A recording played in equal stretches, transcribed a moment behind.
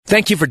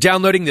Thank you for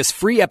downloading this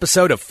free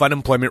episode of Fun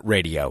Employment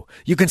Radio.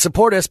 You can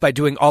support us by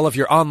doing all of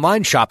your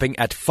online shopping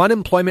at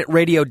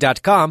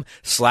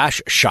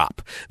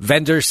funemploymentradio.com/shop.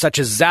 Vendors such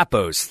as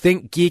Zappos,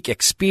 ThinkGeek,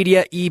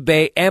 Expedia,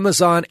 eBay,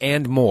 Amazon,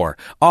 and more.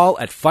 All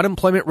at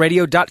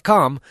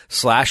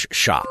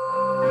funemploymentradio.com/shop.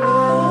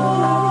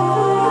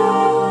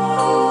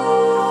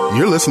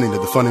 You're listening to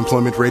the Fun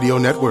Employment Radio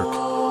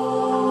Network.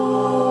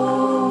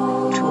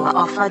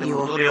 The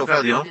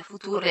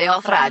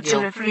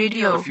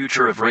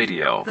future of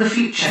radio. The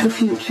future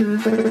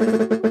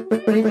of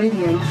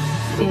radio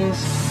is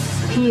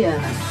here.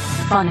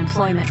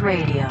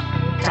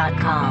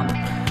 funemploymentradio.com.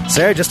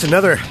 Sarah, just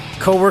another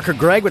co-worker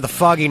Greg with a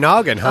foggy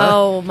noggin, huh?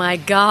 Oh, my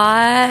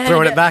God.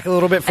 Throwing it back a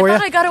little bit for you? I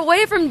thought I got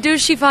away from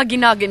douchey foggy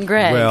noggin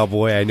Greg. Well,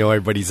 boy, I know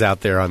everybody's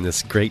out there on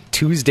this great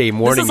Tuesday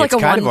morning. This is like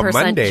it's a kind of a 1%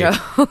 Monday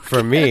joke.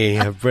 for me.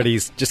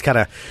 Everybody's just kind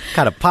of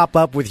pop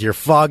up with your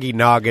foggy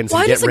noggins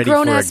and get ready for a good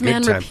time. Why does a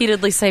grown-ass man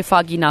repeatedly say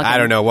foggy noggin? I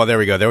don't know. Well, there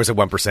we go. There was a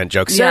 1%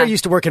 joke. Sarah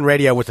used to work in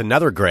radio with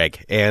another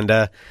Greg,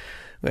 and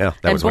well,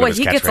 that was one of his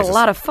he gets a catchphrases.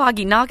 lot of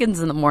foggy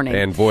noggins in the morning.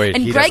 And boy,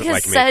 he Greg doesn't has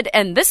like me. said,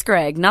 and this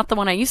Greg, not the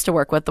one I used to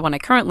work with, the one I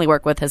currently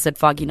work with, has said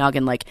foggy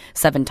noggin like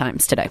 7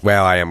 times today.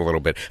 Well, I am a little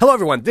bit. Hello,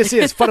 everyone. This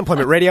is Fun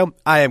Employment Radio.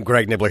 I am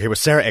Greg Nibbler here with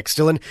Sarah X.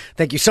 Dillon.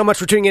 Thank you so much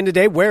for tuning in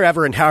today,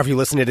 wherever and however you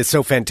listen. It is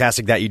so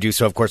fantastic that you do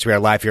so. Of course, we are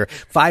live here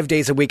 5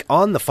 days a week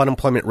on the Fun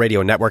Employment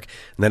Radio Network,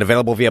 and then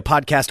available via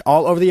podcast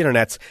all over the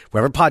internets,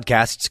 wherever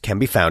podcasts can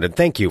be found. And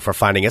thank you for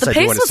finding us. The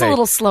pace was a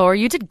little slower.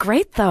 You did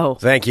great, though.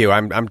 Thank you.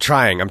 I'm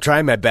trying. I'm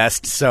trying my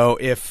best. So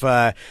if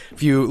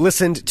you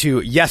listened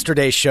to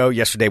yesterday's show,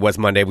 yesterday was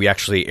Monday, we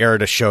actually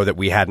aired a show that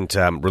we hadn't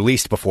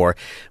released before.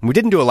 And we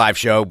didn't do a live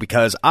show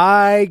because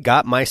I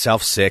got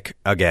myself sick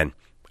again.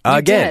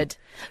 You did.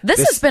 This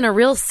has been a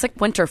real sick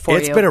winter for you.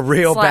 It's been a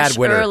real bad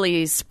winter.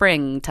 Early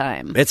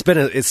springtime. It's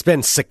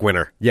been sick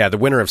winter. Yeah, the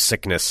winter of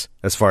sickness,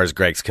 as far as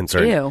Greg's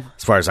concerned. Ew.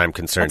 As far as I'm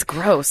concerned. That's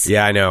gross.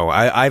 Yeah, I know.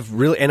 I've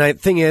really, and the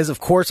thing is, of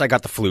course, I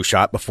got the flu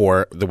shot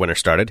before the winter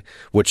started,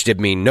 which did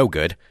mean no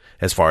good,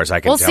 as far as I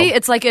can tell. Well, see,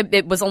 it's like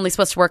it was only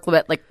supposed to work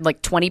with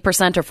like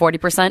 20% or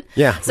 40%.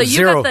 Yeah, so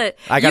zero.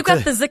 You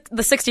got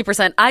the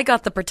 60%. I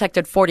got the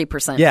protected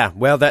 40%. Yeah,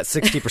 well, that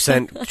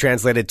 60%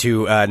 translated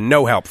to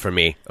no help for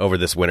me over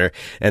this winter,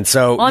 and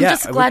so. Well, I'm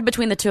just glad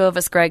between the two of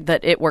us, Greg,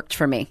 that it worked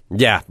for me.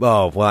 Yeah.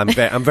 Oh, well,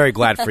 I'm very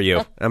glad for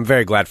you. I'm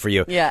very glad for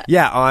you. Yeah.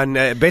 Yeah. On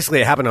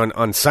basically, it happened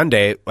on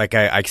Sunday. Like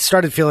I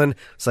started feeling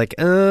it's like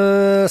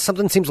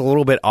something seems a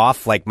little bit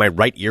off. Like my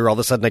right ear, all of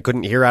a sudden, I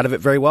couldn't hear out of it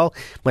very well.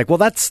 I'm like, well,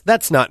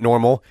 that's not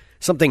normal.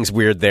 Something's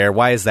weird there.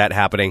 Why is that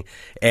happening?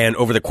 And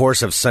over the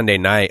course of Sunday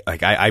night,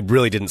 like I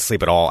really didn't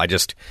sleep at all. I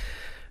just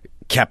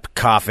kept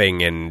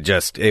coughing and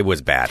it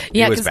was bad.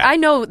 Yeah, because I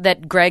know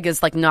that Greg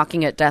is like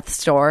knocking at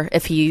death's door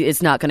if he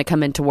is not going to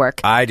come into work.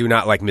 I do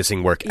not like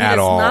missing work at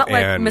all. He does not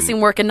like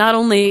missing work. And not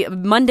only,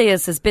 Monday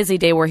is his busy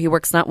day where he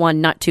works not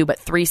 1, not 2, but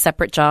 3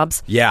 separate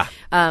jobs. Yeah.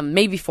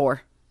 Maybe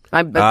 4.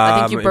 I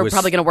think you were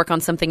probably going to work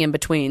on something in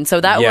between. So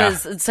that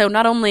was, so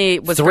not only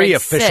was 3 Greg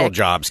official sick,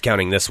 jobs,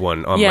 counting this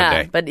one on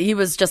Monday. but he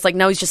was just like,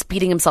 no, he's just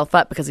beating himself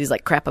up because he's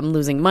like, crap, I'm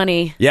losing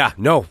money. Yeah,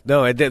 no.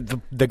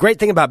 The great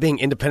thing about being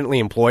independently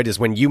employed is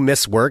when you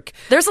miss work.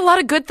 There's a lot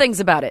of good things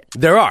about it.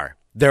 There are.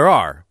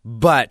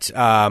 But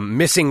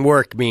missing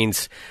work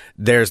means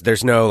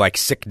there's no like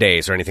sick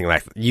days or anything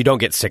like that. You don't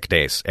get sick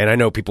days. And I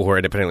know people who are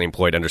independently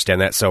employed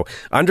understand that. So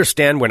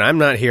understand when I'm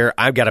not here,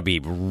 I've got to be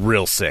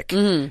real sick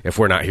if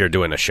we're not here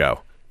doing a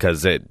show.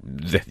 Because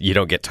you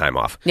don't get time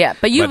off. Yeah,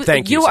 but you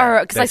are,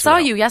 because I saw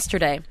you help.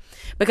 Yesterday.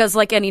 Because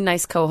like any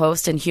nice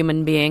co-host and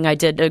human being, I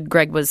did.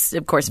 Greg was,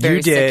 of course,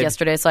 very sick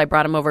yesterday, so I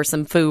brought him over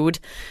some food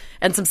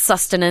and some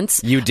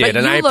sustenance. You did,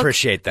 and I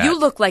appreciate that. You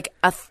look like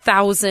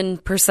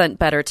 1,000%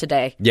 better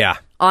today. Yeah.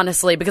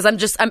 Honestly, because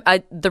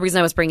the reason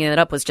I was bringing it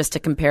up was just to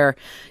compare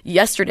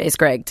yesterday's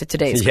Greg to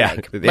today's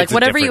Greg. Like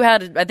whatever you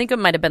had, I think it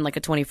might have been like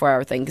a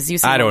 24-hour thing because you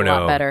seem a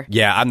lot better.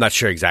 Yeah, I'm not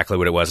sure exactly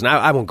what it was, and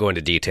I won't go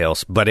into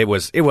details, but it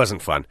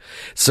wasn't fun.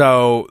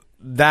 So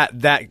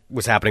that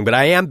was happening, but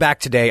I am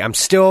back today.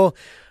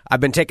 I've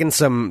been taking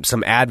some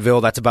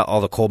Advil. That's about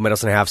all the cold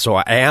medicine I have.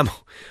 So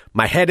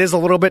my head is a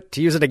little bit,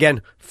 to use it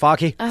again,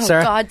 foggy. Oh,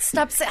 Sarah? God,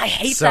 stop saying, I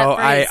hate that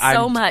phrase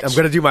so much. I'm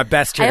going to do my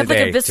best here today. I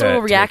have like a visceral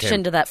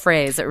reaction to that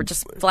phrase. It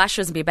just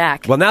flashes me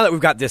back. Well, now that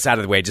we've got this out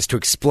of the way, just to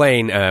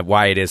explain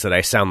why it is that I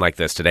sound like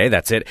this today,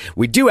 that's it.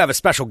 We do have a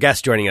special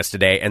guest joining us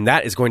today, and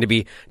that is going to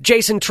be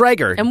Jason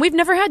Traeger. And we've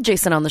never had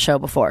Jason on the show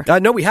before.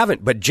 No, we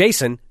haven't, but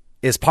Jason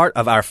is part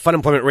of our Fun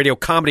Employment Radio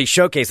comedy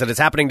showcase that is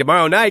happening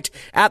tomorrow night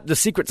at the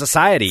Secret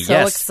Society.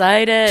 So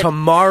excited.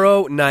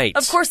 Tomorrow night.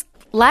 Of course,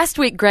 last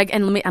week, Greg,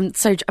 and I'm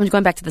sorry, I'm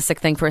going back to the sick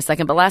thing for a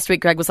second, but last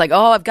week Greg was like,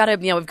 we've got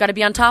to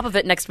be on top of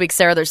it next week,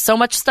 Sarah. There's so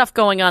much stuff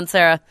going on,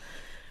 Sarah.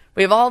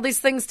 We have all these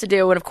things to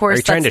do, and of course, are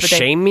you trying to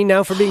shame me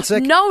now for being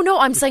sick? No,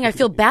 I'm saying I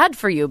feel bad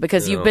for you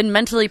because you've been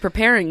mentally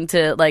preparing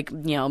to,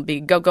 be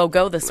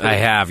go this week. I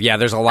have, yeah.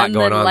 There's a lot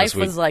going on this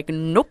week. And life was like,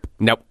 nope.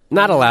 Nope,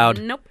 not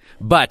allowed. Nope.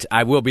 But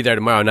I will be there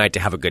tomorrow night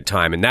to have a good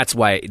time, and that's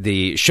why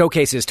the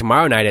showcase is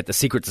tomorrow night at the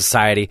Secret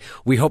Society.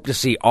 We hope to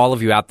see all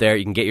of you out there.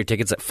 You can get your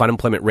tickets at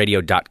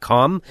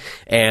funemploymentradio.com,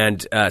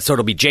 and so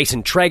it'll be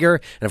Jason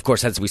Traeger, and of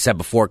course, as we said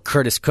before,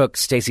 Curtis Cook,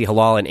 Stacey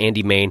Halal, and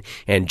Andy Main,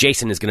 and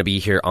Jason is going to be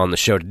here on the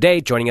show today,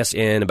 joining us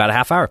in about a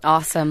half hour.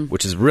 Awesome.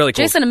 Which is really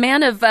cool. Jason, a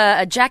man of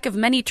a jack of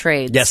many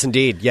trades. Yes,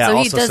 indeed. Yeah, So he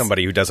also does-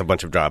 somebody who does a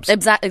bunch of jobs.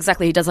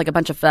 Exactly. He does like a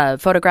bunch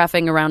of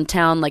photographing around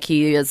town. Like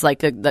he is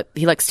like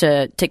he likes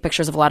to take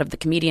pictures of a lot of the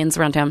comedians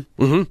around town.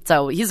 Mm-hmm.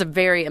 So he's a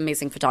very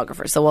amazing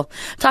photographer. So we'll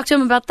talk to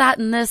him about that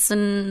and this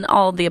and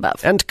all of the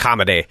above. And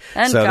comedy.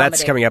 And so comedy.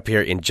 that's coming up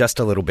here in just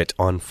a little bit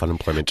on Fun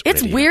Employment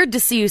It's Radio. weird to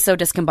see you so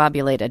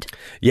discombobulated.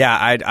 Yeah,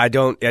 I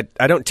don't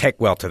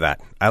take well to that.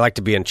 I like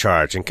to be in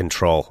charge and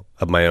control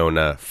of my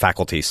own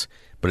faculties.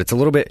 But it's a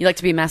little bit... You like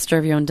to be master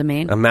of your own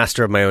domain? A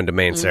master of my own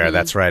domain, Sarah.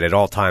 That's right. At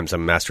all times,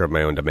 I'm a master of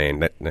my own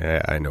domain.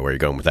 I know where you're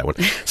going with that one.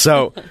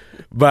 So,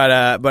 but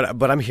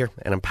I'm here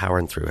and I'm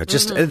powering through. It's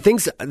just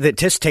things that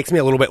just takes me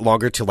a little bit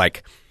longer to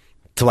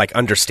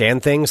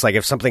understand things. Like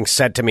if something's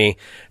said to me,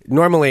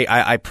 normally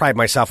I pride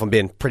myself on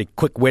being pretty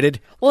quick-witted.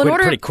 Well,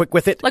 pretty quick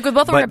with it. Like with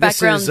both of our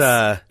backgrounds. This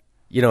is,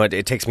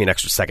 it takes me an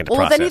extra second to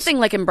Well, process. with anything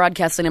like in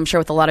broadcasting, I'm sure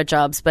with a lot of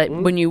jobs, but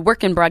when you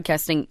work in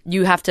broadcasting,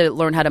 you have to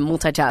learn how to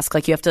multitask.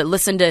 Like you have to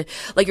listen to,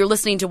 like you're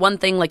listening to one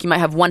thing, like you might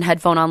have one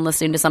headphone on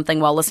listening to something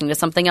while listening to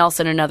something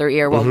else in another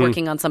ear while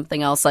working on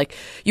something else. Like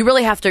you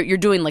really have to, you're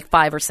doing like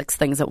 5 or 6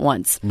 things at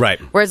once. Right.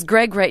 Whereas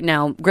Greg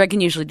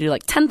can usually do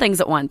like 10 things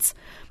at once.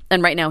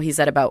 And right now he's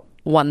at about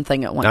one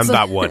thing at once. I'm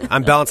about one.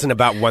 I'm balancing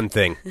about one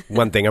thing.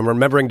 I'm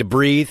remembering to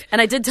breathe.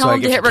 And I did tell so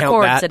him to get hit count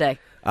record that. today.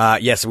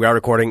 Yes, we are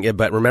recording,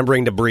 but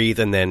remembering to breathe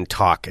and then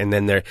talk. And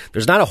then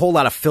there's not a whole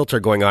lot of filter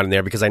going on in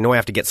there because I know I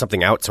have to get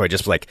something out, so I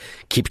just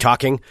keep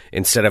talking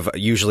instead of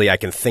usually I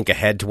can think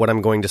ahead to what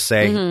I'm going to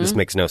say. This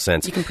makes no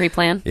sense. You can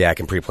pre-plan? Yeah, I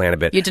can pre-plan a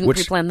bit. You didn't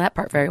pre-plan that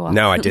part very well.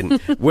 No, I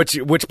didn't.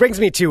 which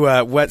brings me to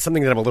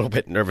something that I'm a little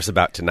bit nervous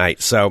about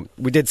tonight. So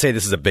we did say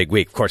this is a big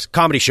week. Of course,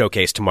 Comedy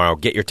Showcase tomorrow.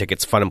 Get your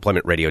tickets,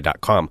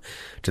 funemploymentradio.com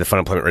to the Fun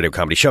Employment Radio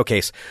Comedy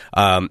Showcase.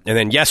 And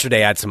then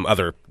yesterday I had some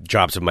other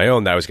jobs of my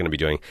own that I was going to be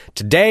doing.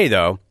 Today,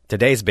 though,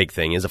 today's big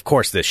thing is, of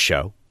course, this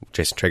show.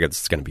 Jason Traeger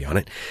is going to be on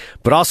it.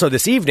 But also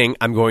this evening,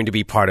 I'm going to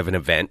be part of an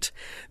event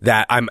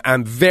that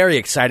I'm very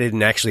excited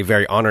and actually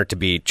very honored to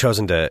be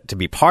chosen to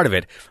be part of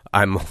it.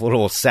 I'm a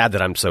little sad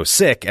that I'm so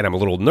sick, and I'm a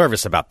little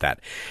nervous about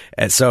that.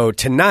 And so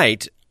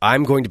tonight,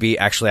 I'm going to be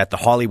actually at the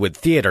Hollywood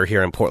Theater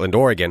here in Portland,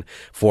 Oregon,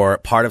 for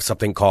part of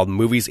something called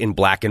Movies in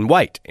Black and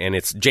White. And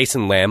it's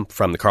Jason Lamb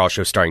from The Carl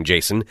Show starring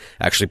Jason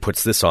actually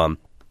puts this on.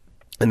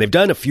 And they've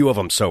done a few of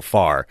them so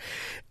far.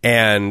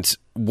 And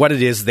what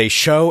it is, they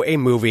show a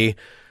movie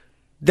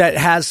that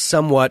has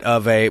somewhat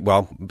of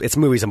it's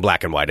movies in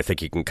black and white. I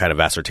think you can kind of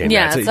ascertain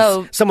that.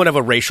 It's somewhat of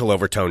a racial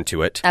overtone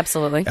to it.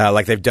 Absolutely.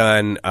 Like they've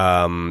done,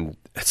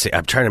 let's see,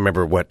 I'm trying to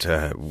remember what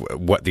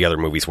the other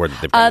movies were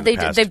that they've done in the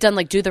past. They've done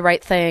like Do the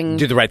Right Thing.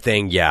 Do the Right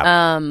Thing,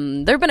 yeah.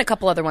 There have been a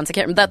couple other ones. I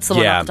can't remember. That's the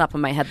one off the top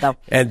of my head, though.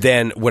 And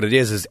then what it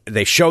is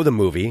they show the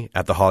movie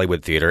at the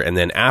Hollywood Theater, and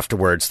then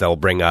afterwards they'll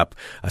bring up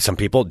some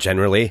people,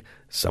 generally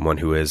someone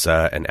who is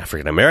an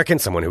African-American,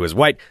 someone who is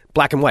white,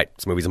 black and white.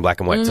 It's movies in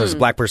black and white. So there's a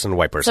black person and a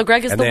white person. So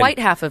Greg is and the then white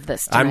half of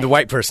this tonight. I'm the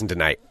white person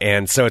tonight.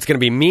 And so it's going to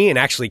be me and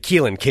actually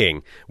Keelan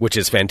King, which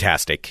is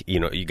fantastic. You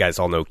know, you guys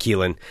all know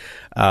Keelan.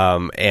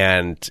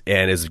 And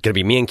it's going to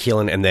be me and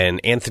Keelan, and then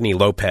Anthony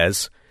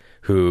Lopez,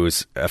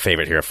 who's a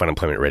favorite here at Fun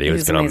Employment Radio.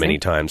 He's been on many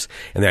times.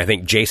 And then I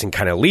think Jason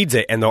kind of leads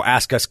it, and they'll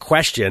ask us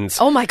questions.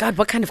 Oh, my God.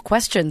 What kind of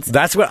questions?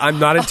 That's what I'm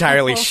not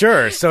entirely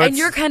sure. So and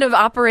you're kind of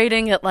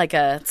operating at like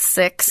a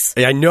 6.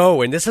 I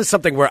know, and this is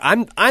something where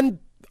I'm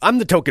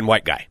the token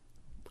white guy.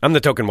 I'm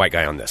the token white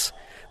guy on this.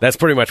 That's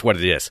pretty much what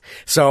it is.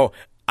 So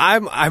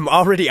I'm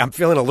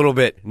feeling a little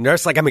bit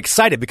nervous. Like I'm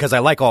excited because I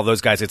like all those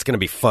guys. It's going to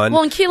be fun.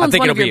 Well, and Keelan's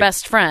one of your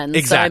best friends.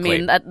 Exactly.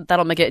 So, I mean,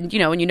 that'll make it, and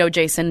you know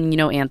Jason, and you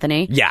know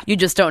Anthony. Yeah. You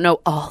just don't know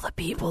all the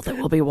people that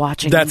will be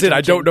watching. That's it.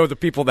 I don't know the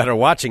people that are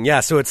watching. Yeah.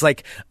 So it's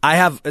like I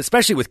have,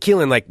 especially with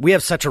Keelan, like we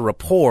have such a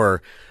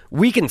rapport.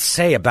 We can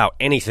say about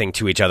anything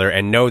to each other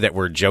and know that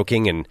we're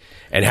joking and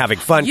having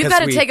fun. You've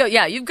got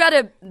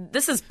to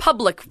this is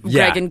public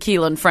Greg and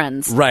Keelan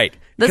friends. Right.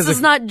 This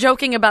is not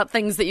joking about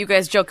things that you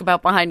guys joke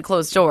about behind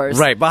closed doors.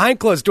 Right. Behind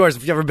closed doors,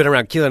 if you've ever been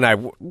around Keelan and I,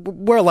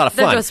 we're a lot of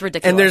fun. They're just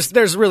ridiculous. And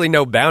there's really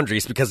no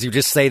boundaries because you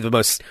just say the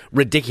most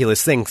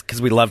ridiculous things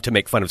because we love to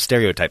make fun of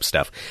stereotype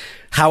stuff.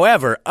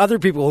 However, other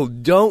people who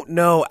don't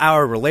know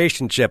our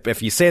relationship,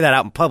 if you say that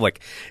out in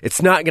public,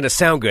 it's not going to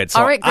sound good.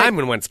 So I'm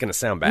the one that's going to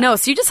sound bad. No,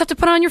 so you just have to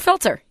put on your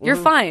filter. You're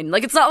fine.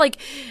 Like it's not like,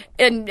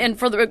 and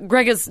for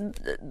Greg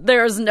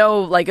there's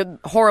no like a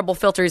horrible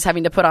filter he's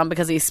having to put on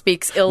because he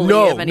speaks illy of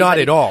anybody. No, not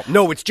at all.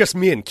 No, it's just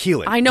me and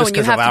Keelan. I know, just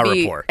because of our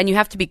rapport. And you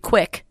have to be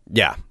quick.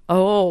 Yeah.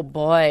 Oh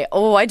boy!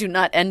 Oh, I do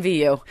not envy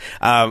you.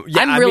 I'm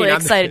really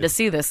excited to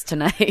see this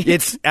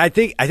tonight. I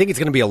think it's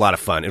going to be a lot of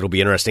fun. It'll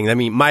be interesting. I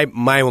mean,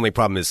 my only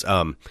problem is,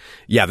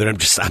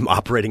 that I'm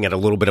operating at a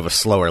little bit of a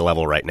slower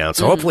level right now.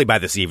 So hopefully by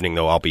this evening,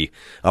 though, I'll be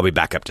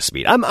back up to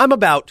speed. I'm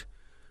about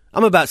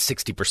I'm about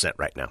 60%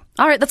 right now.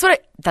 All right, that's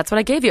what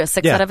I gave you, a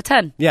 6 Yeah. out of a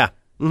 10. Yeah.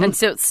 Mhm. And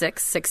so it's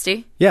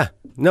 60. Yeah.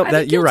 No, I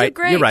think you're you'll do right.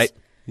 great. You're right.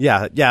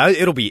 Yeah,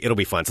 it'll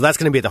be fun. So that's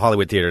going to be at the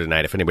Hollywood Theater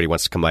tonight. If anybody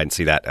wants to come by and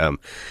see that,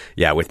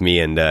 with me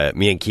and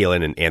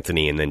Keelan and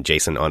Anthony and then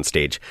Jason on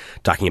stage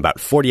talking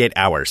about 48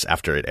 hours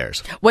after it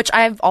airs. Which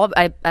I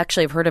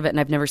actually have heard of it and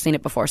I've never seen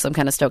it before, so I'm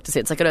kind of stoked to see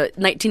it. It's like a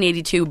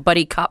 1982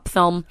 buddy cop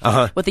film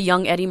with a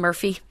young Eddie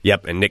Murphy.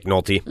 Yep, and Nick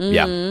Nolte.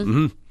 Yeah,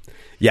 mm-hmm.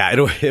 Yeah,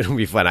 it'll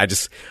be fun. I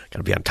just got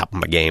to be on top of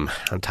my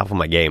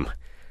game.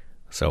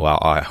 So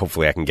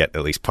hopefully I can get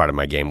at least part of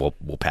my game.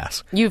 We'll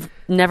pass. You've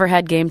never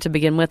had game to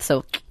begin with,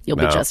 so you'll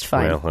be just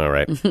fine. Well, all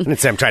right. I didn't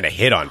say I'm trying to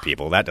hit on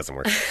people. That doesn't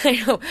work.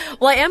 I know.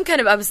 Well,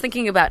 I was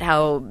thinking about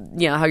how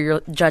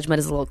your judgment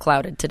is a little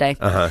clouded today.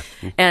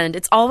 And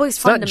it's always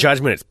fun. It's not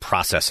judgment, it's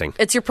processing.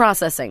 It's your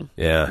processing.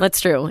 Yeah.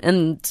 That's true.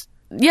 And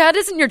yeah, it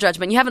isn't your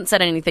judgment. You haven't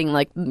said anything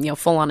like,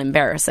 full on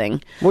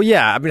embarrassing. Well,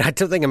 yeah. I mean, I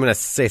don't think I'm going to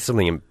say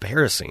something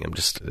embarrassing. I'm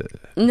just...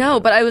 No,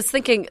 but I was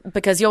thinking,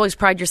 because you always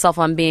pride yourself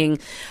on being...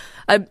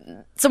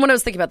 So when I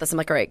was thinking about this, I'm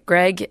like, all right,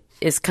 Greg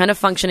is kind of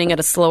functioning at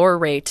a slower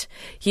rate.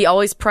 He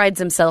always prides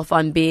himself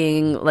on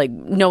being, like,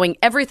 knowing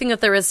everything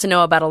that there is to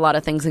know about a lot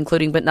of things,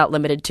 including but not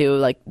limited to,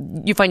 like,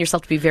 you find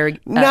yourself to be very...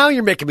 now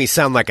you're making me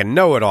sound like a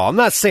know-it-all. I'm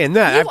not saying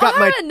that. You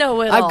are a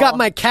know-it-all. I've got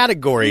my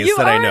categories You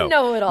that I are know. a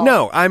know-it-all.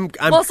 No, I'm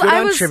Well, so good I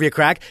on was- Trivia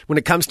Crack. When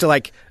it comes to,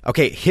 like,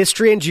 okay,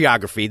 history and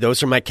geography,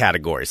 those are my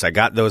categories. I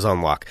got those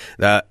on lock.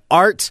 The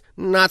art,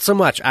 not so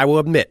much, I will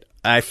admit.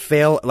 I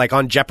fail, like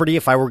on Jeopardy,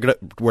 if I were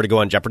to go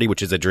on Jeopardy,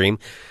 which is a dream,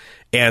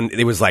 and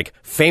it was like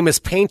famous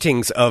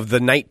paintings of the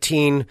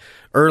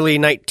early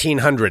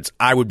 1900s,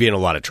 I would be in a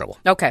lot of trouble.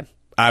 Okay.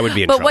 I would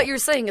be in trouble. But what you're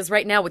saying is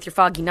right now with your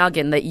Foggy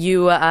Noggin that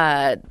you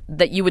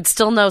would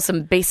still know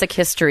some basic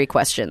history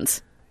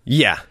questions.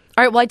 Yeah.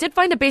 All right, well, I did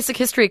find a basic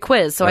history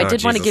quiz, so I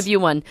did want to Jesus. give you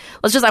one.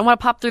 I want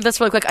to pop through this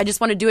really quick. I just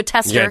want to do a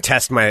tester. You're going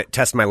to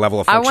test my level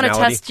of functionality? I want to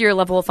test your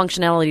level of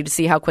functionality to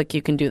see how quick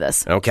you can do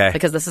this. Okay.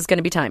 Because this is going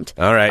to be timed.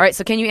 All right. All right,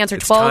 so can you answer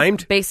It's 12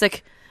 timed?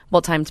 basic...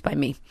 Well, timed by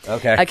me.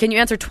 Okay. Can you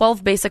answer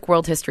 12 basic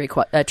world history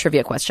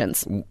trivia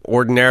questions?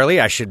 Ordinarily,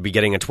 I should be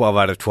getting a 12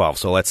 out of 12,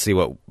 so let's see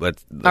what...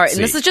 Let's All right, see.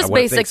 and this is just I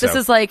wouldn't basic. think so. This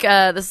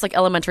is like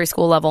elementary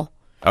school level.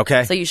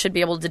 Okay. So you should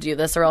be able to do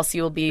this, or else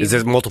you will be... Is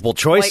this multiple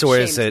choice, quite or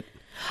is shamed. it...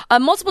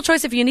 Multiple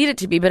choice if you need it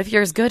to be, but if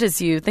you're as good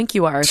as you think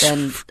you are,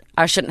 then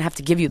I shouldn't have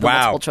to give you the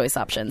multiple choice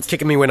options.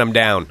 Kicking me when I'm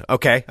down.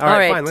 Okay. All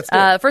right, fine. Let's do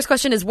it. First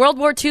question is, World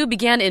War II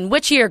began in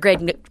which year,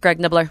 Greg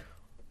Nibbler?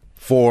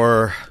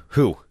 For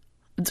who?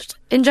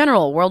 In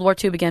general, World War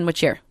II began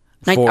which year?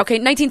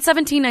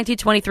 1917,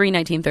 1923,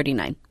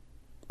 1939.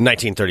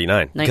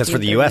 1939. Because for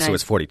the U.S. 1939. it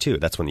was 42.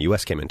 That's when the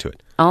U.S. came into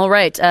it. All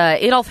right.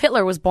 Adolf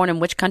Hitler was born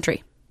in which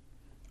country?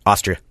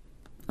 Austria.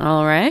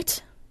 All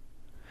right.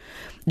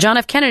 John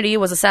F. Kennedy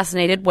was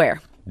assassinated where?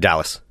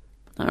 Dallas.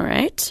 All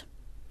right.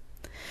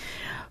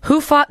 Who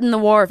fought in the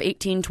War of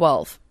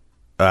 1812?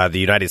 The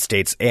United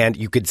States, and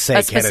you could say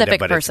A specific Canada,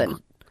 but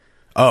person.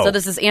 Oh, So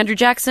this is Andrew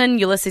Jackson,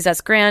 Ulysses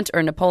S. Grant,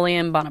 or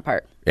Napoleon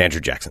Bonaparte?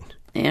 Andrew Jackson.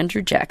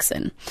 Andrew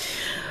Jackson.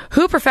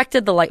 Who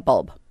perfected the light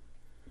bulb?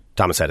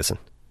 Thomas Edison.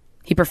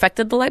 He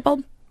perfected the light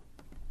bulb?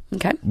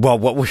 Okay. Well,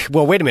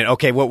 wait a minute.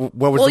 Okay, what was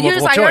the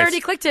multiple I choice?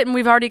 already clicked it, and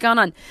we've already gone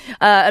on.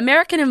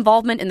 American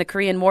involvement in the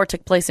Korean War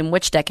took place in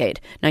which decade?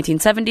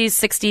 1970s,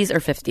 60s, or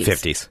 50s?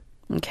 50s.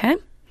 Okay.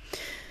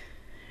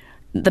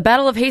 The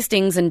Battle of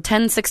Hastings in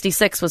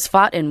 1066 was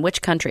fought in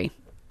which country?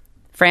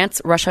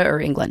 France, Russia,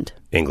 or England?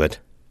 England.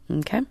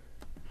 Okay.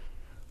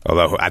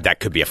 Although that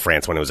could be a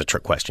France one. It was a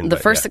trick question. The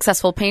but, first yeah.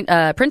 successful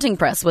printing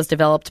press was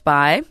developed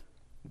by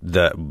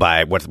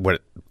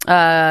what?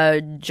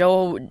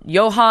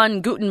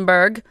 Johann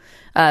Gutenberg,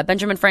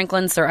 Benjamin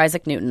Franklin, Sir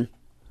Isaac Newton.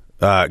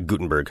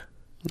 Gutenberg.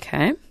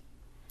 Okay.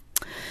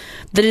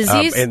 The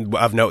disease... And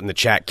of note in the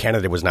chat,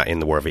 Canada was not in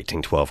the War of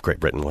 1812. Great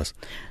Britain was.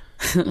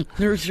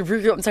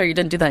 I'm sorry, you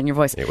didn't do that in your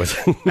voice. It was.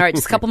 All right,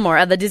 just a couple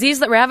more. The disease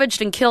that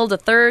ravaged and killed a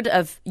third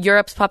of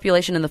Europe's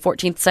population in the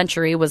 14th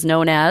century was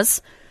known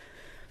as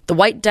the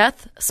White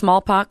Death,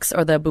 smallpox,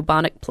 or the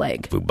bubonic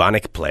plague.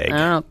 Bubonic plague.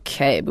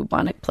 Okay,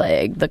 bubonic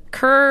plague. The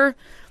Khmer,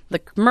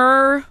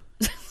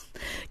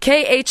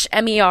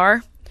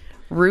 Khmer,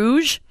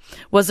 Rouge,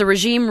 was a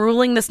regime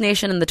ruling this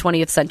nation in the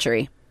 20th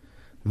century.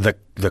 The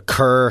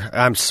Khmer.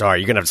 I'm sorry.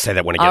 You're going to have to say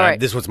that one again. All right.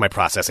 This was my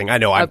processing. I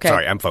know. I'm Okay.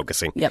 sorry. I'm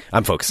focusing. Yep.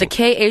 I'm focusing. The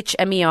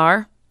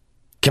Khmer.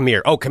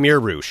 Khmer. Oh,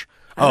 Khmer Rouge.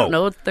 I don't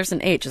know if there's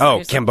an H. Is there Oh,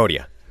 something?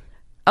 Cambodia.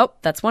 Oh,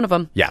 that's one of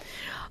them. Yeah.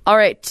 All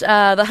right.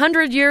 The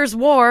 100 Years'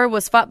 War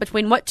was fought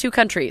between what two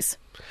countries?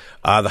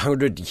 The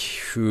 100.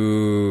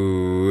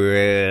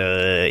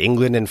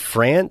 England and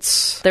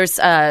France? There's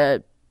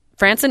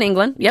France and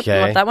England. Yep, you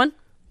Okay. want that one?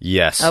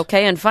 Yes.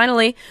 Okay, and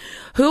finally,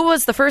 who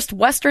was the first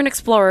Western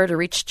explorer to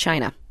reach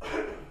China?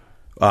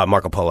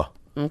 Marco Polo.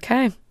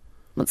 Okay,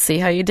 let's see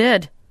how you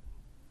did.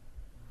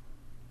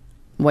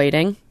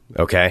 Waiting.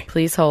 Okay.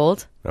 Please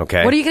hold.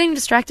 Okay. What are you getting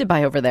distracted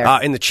by over there?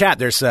 In the chat,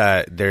 there's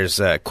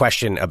a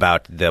question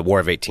about the War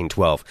of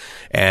 1812,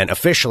 and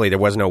officially there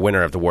was no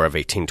winner of the War of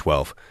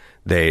 1812.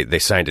 They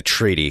signed a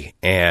treaty,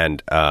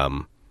 and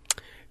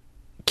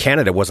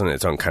Canada wasn't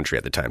its own country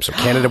at the time, so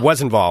Canada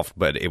was involved,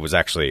 but it was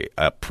actually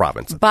a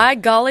province. By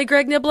golly,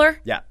 Greg Nibbler.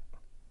 Yeah.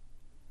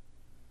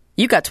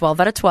 You got 12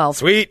 out of 12.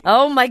 Sweet.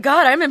 Oh, my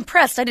God. I'm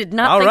impressed. I did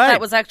not think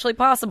that was actually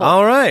possible.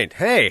 All right.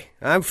 Hey,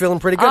 I'm feeling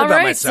pretty good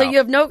about myself. So you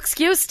have no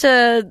excuse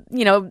to,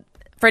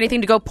 for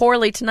anything to go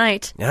poorly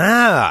tonight.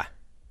 Ah.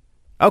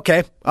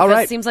 Okay. All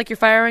right. It seems like you're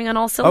firing on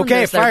all cylinders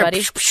Okay, there, fire. buddy.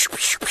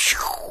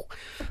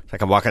 If I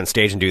can walk on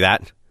stage and do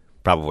that?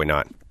 Probably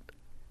not.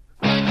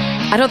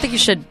 I don't think you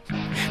should.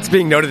 It's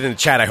being noted in the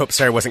chat. I hope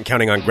Sarah wasn't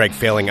counting on Greg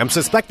failing. I'm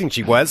suspecting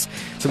she was,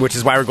 which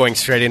is why we're going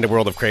straight into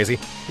World of Crazy.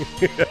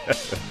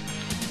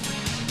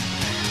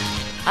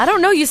 I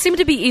don't know. You seem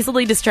to be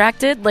easily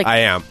distracted. I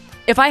am.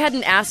 If I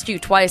hadn't asked you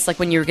twice,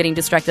 when you were getting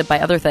distracted by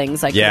other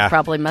things, I could have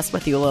probably messed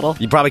with you a little.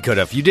 You probably could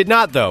have. You did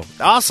not, though.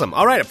 Awesome.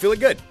 All right. I'm feeling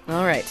good.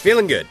 All right.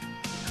 Feeling good.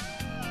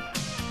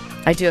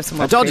 I do have some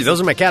more. I told you, those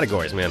are my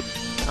categories, man.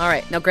 All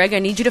right. Now, Greg, I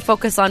need you to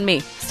focus on me.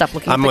 Stop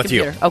looking at the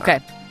computer. I'm with you. Okay.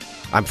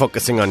 I'm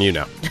focusing on you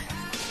now.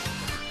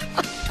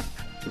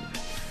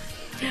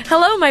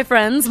 Hello, my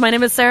friends. My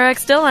name is Sarah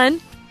X. Dillon.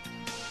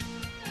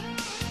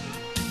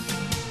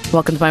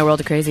 Welcome to my world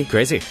of crazy.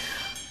 Crazy.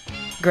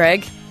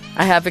 Greg,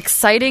 I have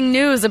exciting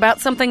news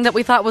about something that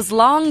we thought was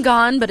long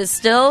gone, but is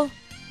still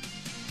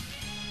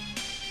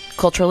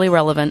culturally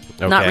relevant.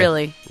 Okay. Not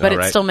really, but All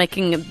right.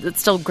 it's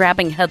still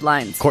grabbing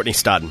headlines. Courtney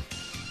Stodden.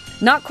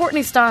 Not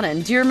Courtney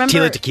Stodden. Do you remember?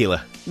 Tila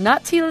Tequila.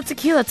 Not Tila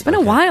Tequila. It's been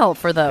a while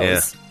for those.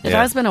 Yeah. It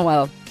Yeah. has been a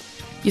while.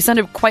 You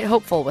sounded quite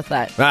hopeful with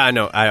that.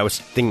 No, I was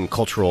thinking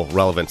cultural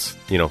relevance,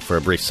 for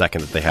a brief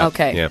second that they had.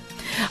 Okay. Yeah.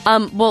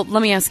 Well,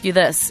 let me ask you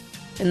this.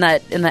 In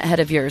that head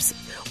of yours,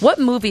 what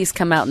movies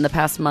come out in the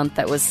past month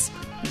that was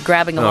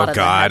grabbing a lot of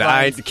the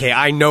headlines?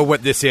 I know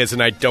what this is,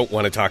 and I don't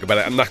want to talk about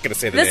it. I'm not going to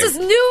say the name. This is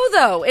new,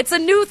 though. It's a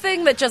new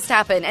thing that just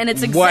happened, and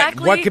it's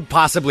exactly... What could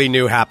possibly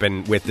new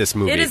happen with this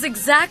movie? It is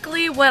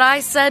exactly what I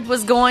said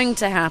was going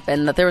to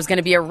happen, that there was going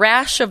to be a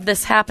rash of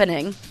this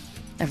happening.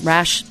 A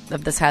rash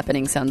of this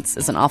happening is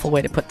an awful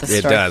way to put this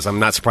story. It does. I'm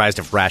not surprised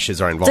if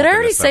rashes are involved. Did I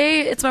already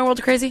say it's my world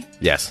of crazy?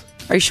 Yes.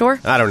 Are you sure?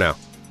 I don't know.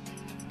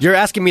 You're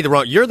asking me the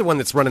wrong... You're the one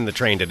that's running the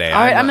train today. All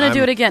right, I'm going to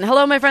do it again.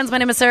 Hello, my friends. My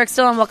name is Sarah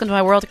Still, and welcome to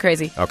my world of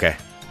crazy. Okay.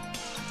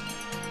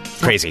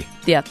 Crazy.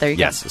 Yeah, there you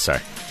go. Yes, sorry.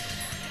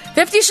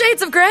 50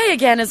 Shades of Grey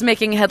again is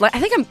making headline. I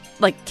think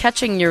I'm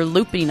catching your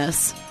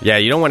loopiness. Yeah,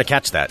 you don't want to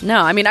catch that. No,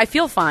 I mean I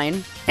feel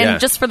fine.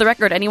 And just for the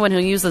record, anyone who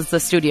uses the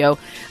studio,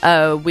 we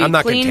I'm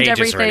not cleaned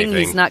contagious or everything.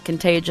 anything. He's not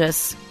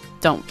contagious.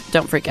 Don't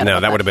freak out. No, about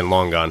that would have been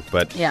long gone.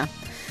 But yeah.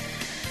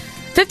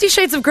 50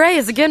 Shades of Grey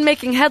is again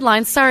making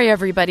headlines. Sorry,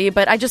 everybody,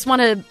 but I just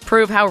want to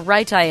prove how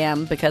right I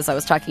am because I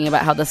was talking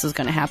about how this was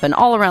going to happen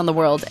all around the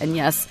world, and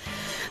yes.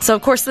 So,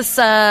 of course, this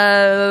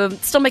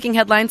still making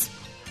headlines.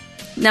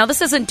 Now,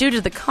 this isn't due to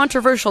the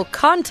controversial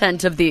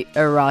content of the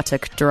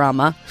erotic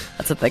drama.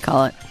 That's what they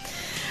call it.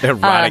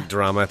 Erotic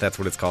drama, that's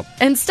what it's called.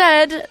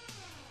 Instead,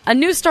 a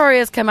new story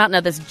has come out.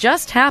 Now, this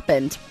just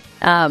happened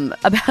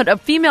about a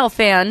female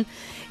fan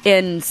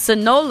in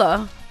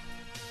Sonora,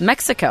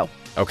 Mexico.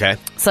 Okay.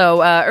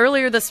 So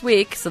earlier this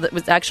week, so that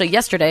was actually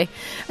yesterday,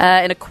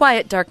 in a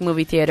quiet, dark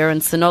movie theater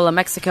in Sonora,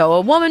 Mexico,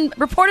 a woman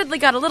reportedly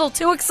got a little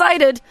too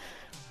excited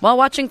while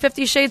watching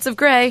 50 Shades of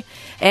Grey,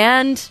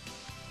 and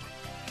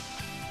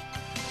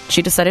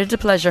she decided to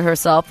pleasure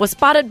herself, was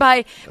spotted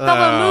by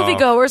fellow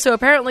moviegoers who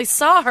apparently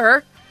saw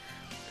her.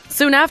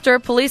 Soon after,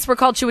 police were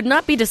called. She would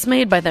not be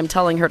dismayed by them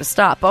telling her to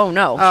stop. Oh,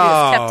 no. She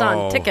just kept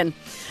on ticking.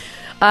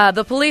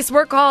 The police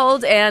were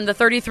called, and the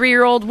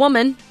 33-year-old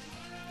woman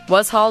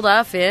was hauled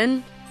off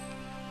in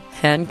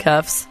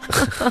handcuffs.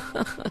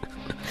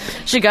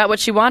 She got what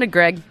she wanted,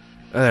 Greg.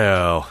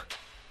 Oh.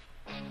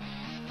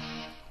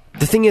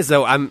 The thing is,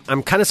 though, I'm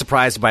kind of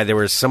surprised by there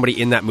was somebody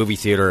in that movie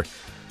theater.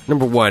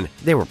 Number one,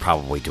 they were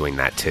probably doing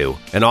that, too.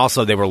 And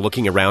also, they were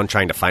looking around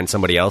trying to find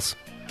somebody else.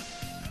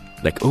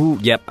 Like, ooh,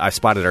 yep, I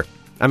spotted her.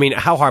 I mean,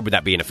 how hard would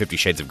that be in a 50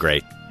 Shades of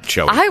Grey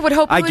show? I would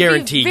hope it I would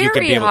guarantee be you could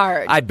very be able.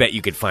 hard. I bet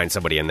you could find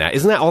somebody in that.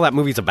 Isn't that all that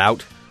movie's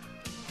about?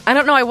 I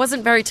don't know. I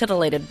wasn't very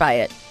titillated by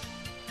it.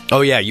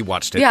 Oh, yeah, you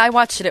watched it. Yeah, I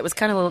watched it. It was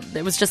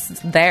it was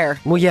just there.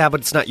 Well, yeah,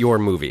 but it's not your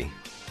movie.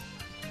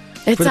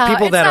 It's, For the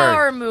people that are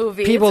our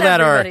movie. People it's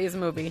that are everybody's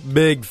movie.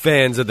 big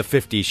fans of the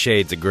 50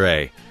 Shades of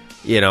Grey.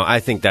 I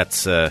think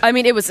that's... I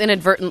mean, it was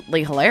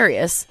inadvertently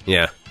hilarious.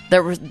 Yeah.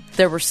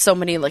 There were so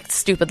many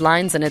stupid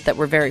lines in it that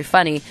were very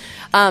funny.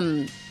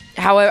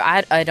 However,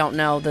 I don't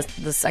know.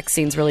 The sex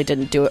scenes really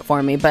didn't do it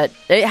for me, but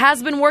it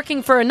has been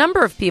working for a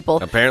number of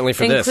people. Apparently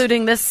for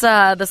including this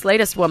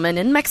latest woman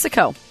in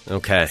Mexico.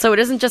 Okay. So it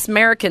isn't just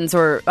Americans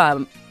or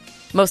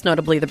most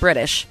notably the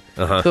British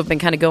who have been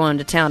kind of going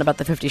to town about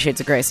the 50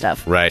 Shades of Grey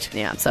stuff. Right.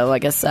 Yeah. So I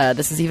guess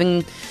this has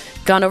even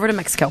gone over to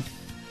Mexico.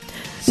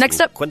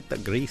 Next up.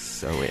 Cuenta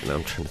gris. Oh, wait, no,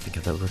 I'm trying to think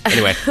of that word.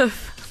 Anyway.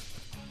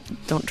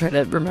 Don't try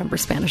to remember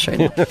Spanish right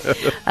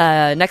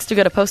now. Next, we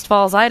go to Post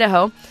Falls,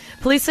 Idaho.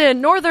 Police say a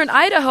northern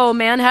Idaho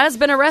man has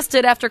been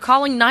arrested after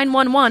calling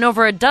 911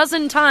 over a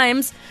dozen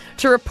times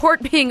to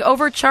report being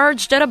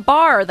overcharged at a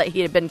bar that he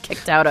had been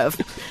kicked out of.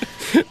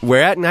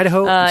 Where at in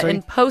Idaho? I'm sorry?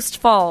 In Post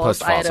Falls,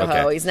 Post Falls,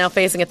 Idaho. okay. He's now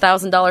facing a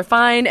 $1,000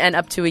 fine and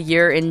up to a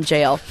year in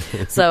jail.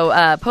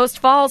 So, Post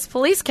Falls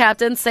police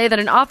captains say that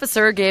an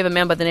officer gave a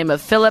man by the name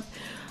of Philip.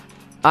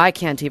 I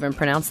can't even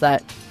pronounce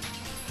that.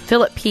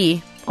 Philip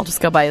P. I'll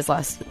just go by his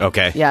last.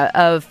 Okay. Yeah,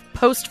 of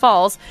Post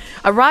Falls.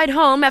 A ride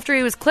home after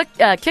he was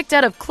kicked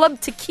out of Club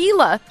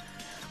Tequila.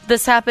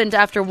 This happened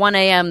after 1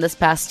 a.m. this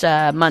past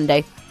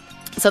Monday.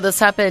 So this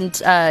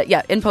happened,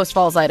 in Post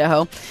Falls,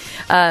 Idaho.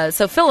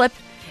 So Philip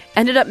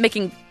ended up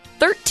making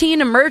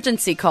 13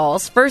 emergency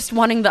calls, first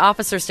wanting the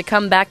officers to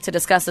come back to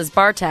discuss his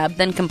bar tab,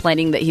 then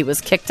complaining that he was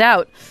kicked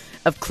out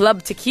of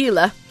Club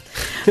Tequila.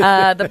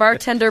 The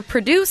bartender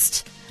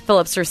produced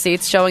Philip's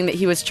receipts showing that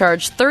he was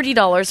charged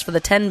 $30 for the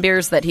 10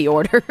 beers that he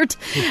ordered.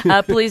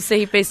 Police say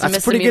he faced a That's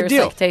a pretty misdemeanor good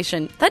deal.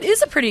 citation. That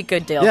is a pretty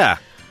good deal. Yeah.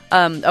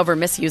 Over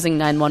misusing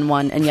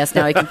 911, and yes,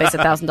 now he can face a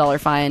 $1,000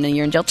 fine and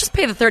you're in jail. Just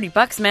pay the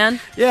 $30, man.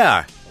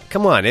 Yeah.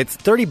 Come on. It's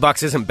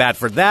 $30 isn't bad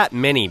for that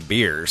many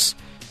beers.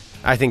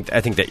 I think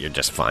that you're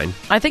just fine.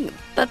 I think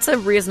that's a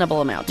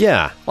reasonable amount.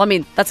 Yeah. Well, I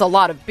mean, that's a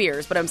lot of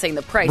beers, but I'm saying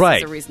the price Right.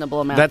 is a reasonable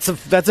amount. That's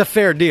a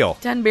fair deal.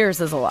 10 beers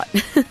is a lot.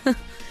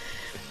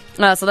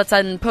 So that's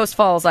in Post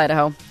Falls,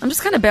 Idaho. I'm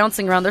just kind of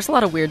bouncing around. There's a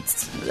lot of weird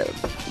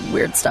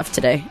stuff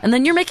today. And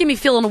then you're making me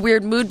feel in a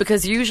weird mood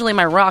because you're usually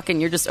my rock and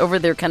you're just over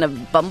there kind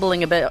of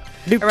bumbling a bit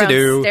around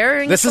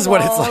staring This at is the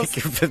what walls.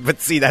 it's like. But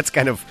see, that's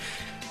kind of...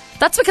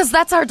 That's because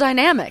that's our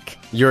dynamic.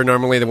 You're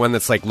normally the one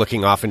that's like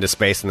looking off into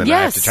space and then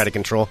I have to Yes. try to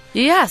control.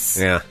 Yes.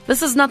 Yeah.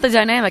 This is not the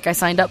dynamic I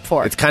signed up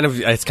for. It's kind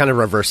of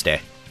reverse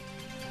day.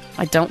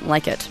 I don't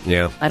like it.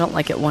 Yeah. I don't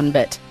like it one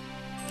bit.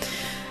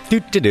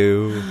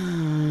 Do.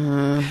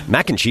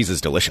 Mac and cheese is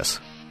delicious.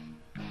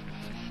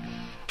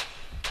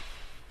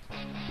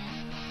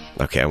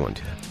 Okay, I won't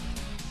do that.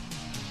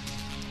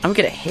 I'm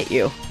going to hit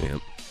you. Yeah.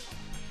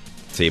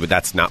 See, but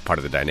that's not part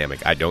of the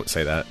dynamic. I don't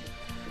say that.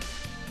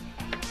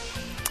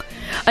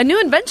 A new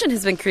invention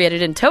has been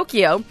created in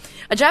Tokyo.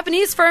 A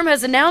Japanese firm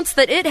has announced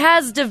that it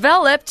has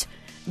developed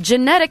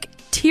genetic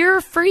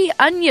tear-free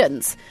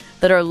onions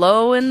that are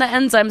low in the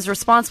enzymes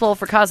responsible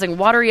for causing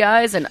watery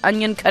eyes and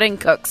onion-cutting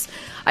cooks.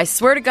 I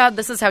swear to God,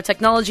 this is how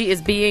technology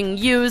is being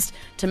used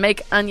to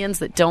make onions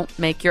that don't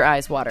make your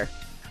eyes water.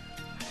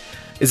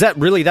 Is that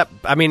really that?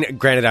 I mean,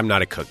 granted, I'm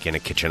not a cook in a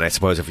kitchen. I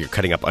suppose if you're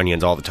cutting up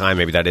onions all the time,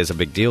 maybe that is a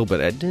big deal, but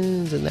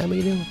isn't that a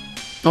big deal?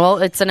 Well,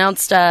 it's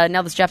announced,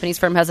 now this Japanese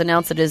firm has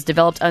announced that it has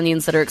developed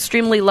onions that are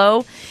extremely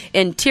low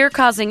in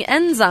tear-causing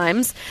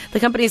enzymes. The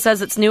company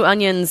says its new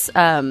onions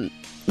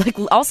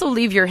also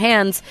leave your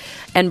hands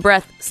and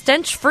breath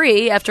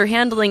stench-free after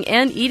handling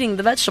and eating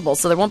the vegetables,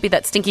 so there won't be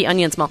that stinky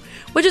onion smell,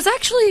 which is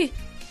actually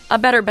a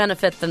better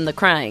benefit than the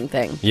crying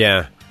thing.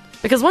 Yeah.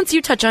 Because once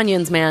you touch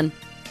onions, man,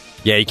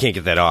 Yeah, you can't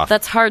get that off.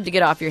 that's hard to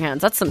get off your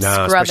hands. That's some No,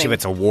 scrubbing. especially if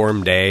it's a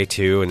warm day,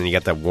 too, and then you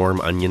got that warm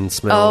onion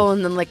smell. Oh,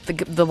 and then like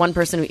the one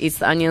person who eats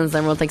the onions,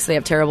 everyone thinks they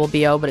have terrible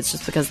BO, but it's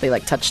just because they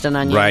like touched an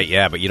onion. Right,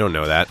 yeah, but you don't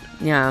know that.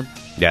 Yeah.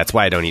 Yeah, that's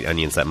why I don't eat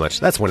onions that much.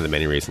 That's one of the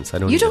many reasons I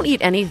don't. You don't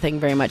eat anything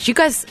very much. You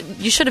guys,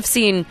 you should have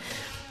seen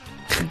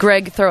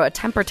Greg throw a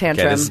temper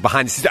tantrum. Okay, this is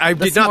behind the scenes. I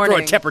this did not throw a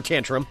morning. temper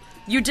tantrum.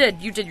 You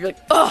did. You're like,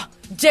 ugh,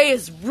 day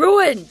is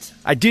ruined.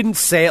 I didn't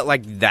say it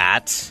like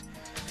that.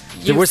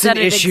 There You was said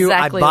an it issue.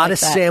 exactly I bought like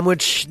a that.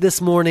 sandwich this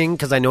morning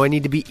because I know I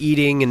need to be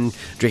eating and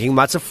drinking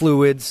lots of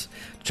fluids.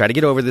 Try to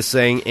get over this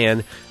thing,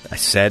 and I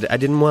said I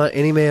didn't want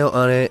any mayo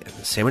on it.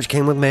 The sandwich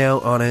came with mayo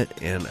on it,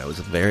 and I was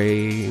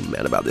very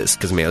mad about this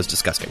because mayo is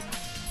disgusting.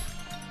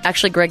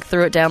 Actually, Greg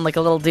threw it down like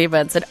a little diva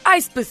and said, I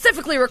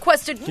specifically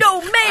requested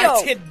no mayo.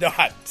 I did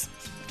not.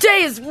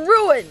 Day is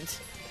ruined.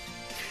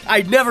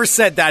 I never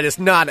said that. It's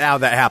not how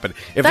that happened.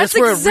 If That's this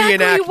were exactly a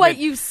reenactment, what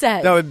you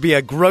said. That would be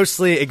a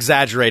grossly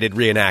exaggerated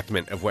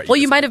reenactment of what. Well,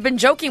 you just might have been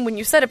joking when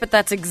you said it, but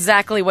that's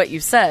exactly what you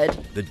said.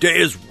 The day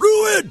is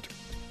ruined.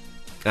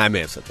 I may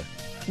have said that.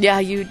 Yeah,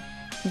 you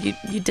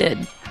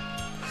did.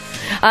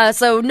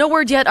 So no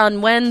word yet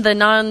on when the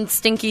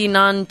non-stinky,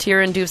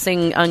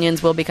 non-tear-inducing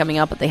onions will be coming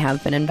out, but they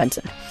have been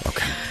invented.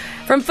 Okay.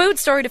 From food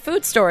story to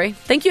food story,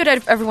 thank you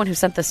to everyone who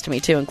sent this to me,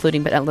 too,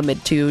 including but not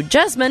limited to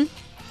Jasmine,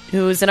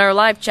 who's in our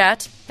live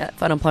chat at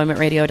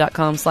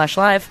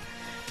funemploymentradio.com/live.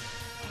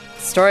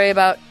 Story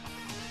about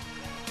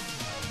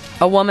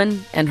a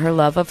woman and her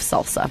love of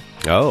salsa.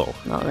 Oh.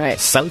 All right.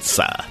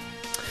 Salsa.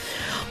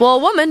 Well, a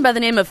woman by the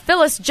name of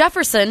Phyllis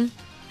Jefferson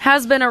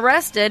has been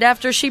arrested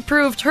after she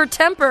proved her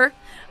temper,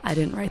 I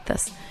didn't write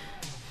this,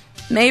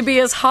 may be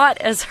as hot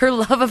as her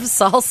love of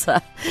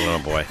salsa. Oh,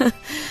 boy.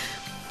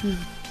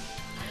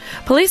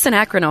 Police in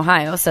Akron,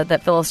 Ohio, said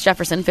that Phyllis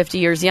Jefferson, 50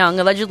 years young,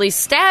 allegedly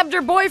stabbed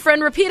her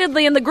boyfriend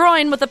repeatedly in the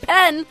groin with a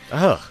pen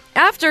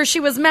after she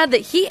was mad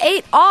that he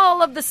ate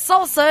all of the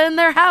salsa in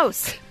their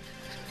house.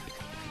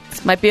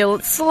 This might be a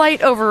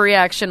slight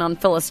overreaction on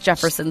Phyllis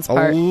Jefferson's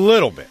part. A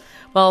little bit.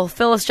 Well,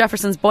 Phyllis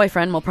Jefferson's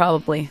boyfriend, well,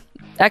 probably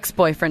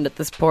ex-boyfriend at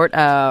this port,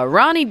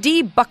 Ronnie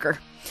D. Bucker,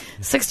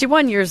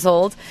 61 years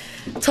old,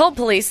 told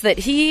police that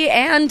he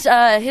and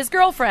his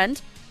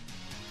girlfriend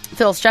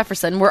Phyllis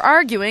Jefferson were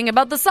arguing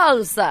about the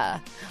salsa.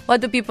 Why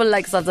do people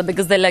like salsa?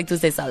 Because they like to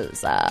say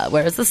salsa.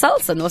 Where is the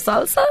salsa? No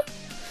salsa?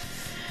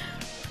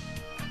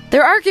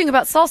 They're arguing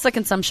about salsa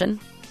consumption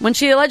when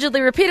she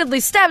allegedly repeatedly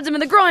stabbed him in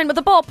the groin with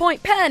a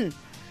ballpoint pen.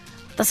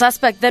 The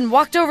suspect then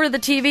walked over to the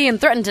TV and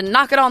threatened to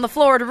knock it on the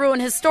floor to ruin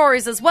his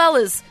stories, as well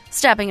as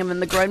stabbing him in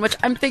the groin, which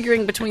I'm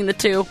figuring between the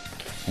two.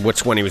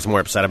 Which one he was more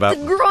upset about?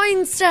 The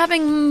groin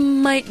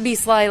stabbing might be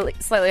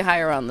slightly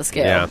higher on the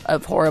scale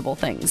of horrible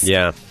things.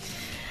 Yeah.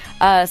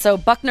 So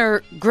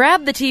Buckner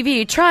grabbed the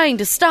TV, trying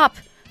to stop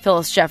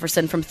Phyllis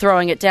Jefferson from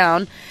throwing it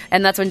down,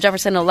 and that's when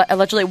Jefferson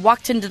allegedly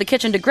walked into the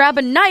kitchen to grab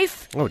a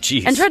knife and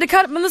tried to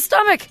cut him in the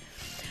stomach.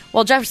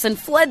 While Jefferson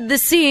fled the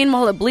scene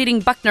while a bleeding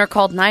Buckner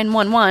called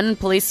 911,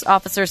 police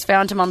officers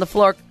found him on the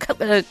floor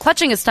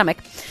clutching his stomach.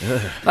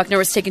 Buckner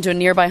was taken to a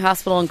nearby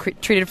hospital and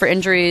treated for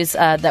injuries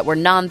that were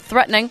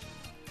non-threatening.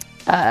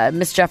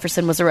 Miss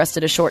Jefferson was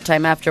arrested a short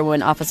time after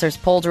when officers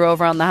pulled her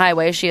over on the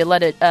highway. She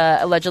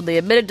allegedly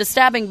admitted to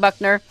stabbing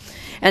Buckner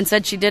and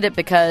said she did it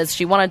because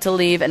she wanted to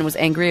leave and was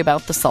angry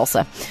about the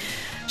salsa.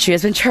 She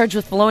has been charged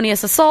with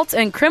felonious assault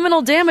and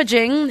criminal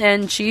damaging,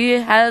 and she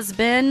has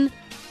been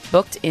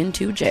booked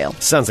into jail.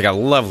 Sounds like a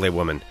lovely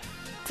woman.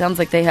 Sounds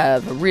like they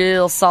have a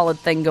real solid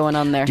thing going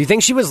on there. Do you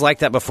think she was like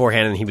that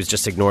beforehand and he was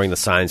just ignoring the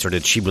signs, or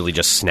did she really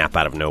just snap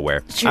out of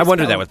nowhere? I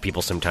wonder that with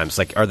people sometimes.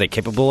 Like, are they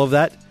capable of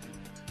that?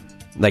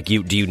 Like, do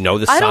you know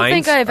the signs? I don't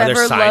think I've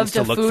ever loved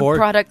a food for?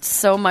 product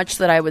so much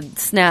that I would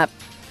snap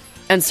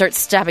and start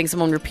stabbing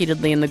someone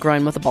repeatedly in the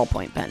groin with a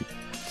ballpoint pen.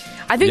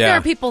 I think there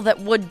are people that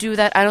would do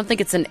that. I don't think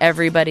it's in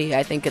everybody.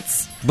 I think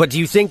it's... But do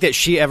you think that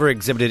she ever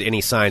exhibited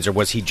any signs, or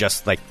was he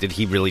just, like, did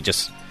he really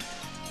just...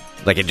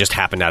 Like, it just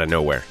happened out of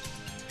nowhere?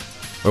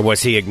 Or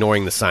was he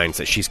ignoring the signs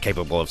that she's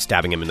capable of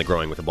stabbing him in the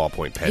groin with a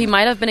ballpoint pen? He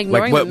might have been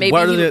ignoring them.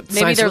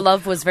 Maybe their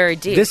love was very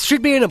deep. This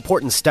should be an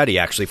important study,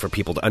 actually, for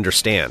people to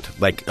understand.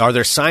 Like, are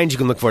there signs you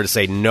can look for to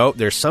say, no,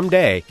 there's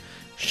someday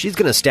she's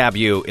going to stab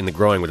you in the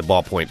groin with a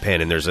ballpoint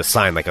pen, and there's a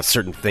sign, like a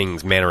certain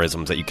things,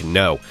 mannerisms that you can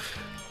know?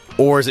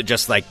 Or is it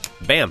just like,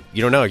 bam,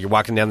 you don't know. You're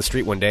walking down the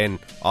street one day, and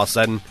all of a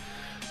sudden,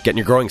 getting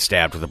your groin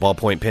stabbed with a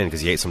ballpoint pen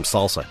because you ate some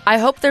salsa. I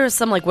hope there's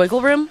some, like,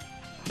 wiggle room.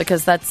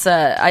 Because that's,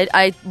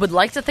 I would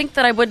like to think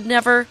that I would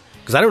never...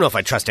 Because I don't know if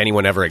I trust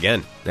anyone ever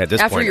again at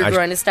this point. After your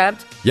groin is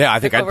stabbed? Yeah, I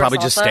think I'd probably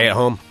just stay at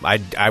home.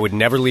 I would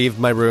never leave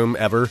my room,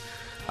 ever.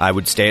 I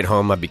would stay at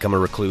home. I'd become a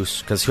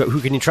recluse. Because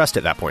who can you trust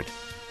at that point?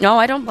 No,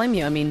 I don't blame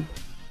you. I mean,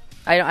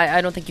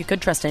 I don't think you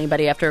could trust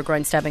anybody after a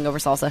groin stabbing over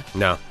salsa.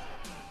 No.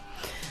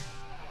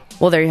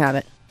 Well, there you have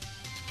it.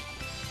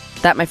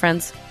 That, my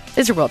friends,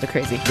 is your world of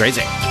crazy.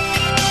 Crazy.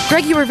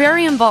 Greg, you were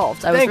very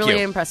involved. I was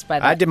really impressed by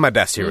that. I did my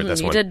best here with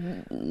this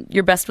one.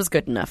 Your best was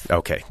good enough.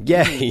 Okay.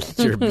 Yay.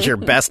 Your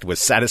best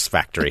was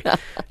satisfactory.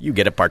 You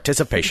get a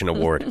participation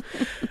award.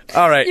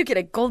 All right. You get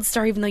a gold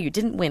star even though you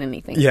didn't win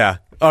anything. Yeah.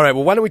 All right.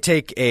 Well, why don't we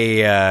take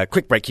a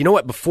quick break? You know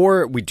what?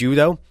 Before we do,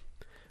 though,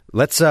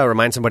 let's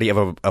remind somebody of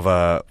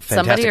a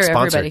fantastic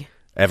sponsor. Everybody?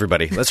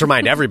 Everybody. Let's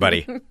remind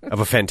everybody of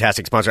a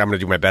fantastic sponsor. I'm going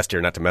to do my best here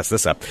not to mess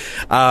this up.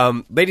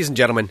 Ladies and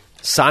gentlemen,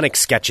 Sonic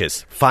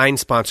Sketches. Fine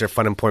sponsor,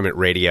 Fun Employment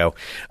Radio.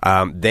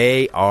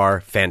 They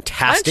are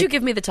fantastic. Why don't you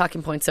give me the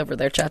talking points over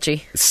there,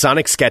 Chachi?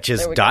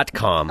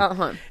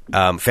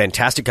 SonicSketches.com.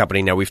 Fantastic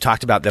company. Now, we've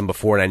talked about them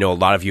before, and I know a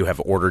lot of you have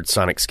ordered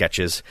Sonic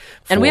Sketches.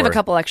 And we have a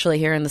couple actually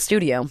here in the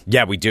studio.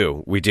 Yeah, we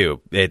do. We do.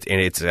 And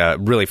it's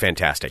really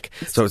fantastic.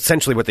 So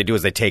essentially what they do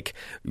is they take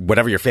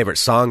whatever your favorite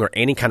song or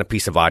any kind of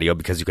piece of audio,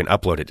 because you can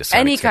upload it to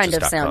SonicSketches.com. Any kind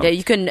of sound. Yeah,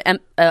 you can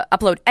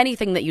upload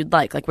anything that you'd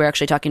like. Like, we're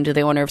actually talking to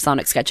the owner of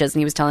Sonic Sketches, and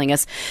he was telling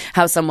us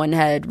how someone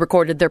had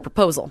recorded their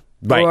proposal.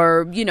 Right.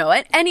 Or,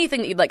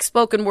 anything that you'd like.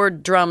 Spoken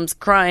word, drums,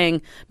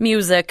 crying,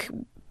 music,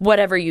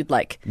 whatever you'd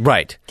like.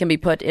 Right. Can be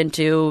put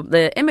into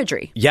the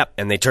imagery. Yep,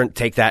 and they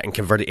take that and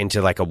convert it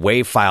into like a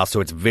WAV file,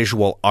 so it's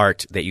visual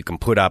art that you can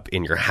put up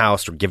in your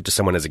house or give to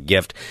someone as a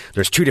gift.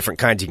 There's two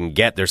different kinds you can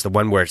get. There's the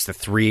one where it's the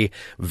 3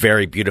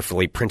 very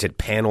beautifully printed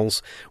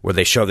panels where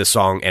they show the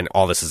song, and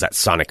all this is at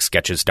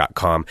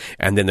SonicSketches.com.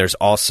 And then there's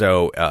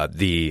also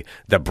the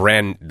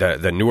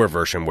newer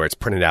version where it's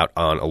printed out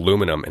on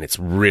aluminum, and it's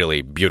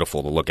really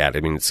beautiful to look at. I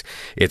mean,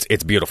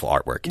 it's beautiful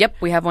artwork. Yep,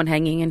 we have one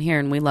hanging in here,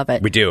 and we love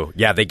it. We do.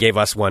 Yeah, they gave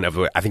us one of,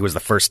 I think it was the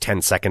first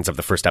 10 seconds of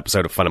the first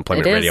episode of Fun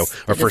Employment Radio,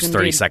 or first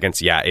 30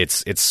 seconds. Yeah,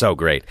 it's so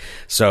great.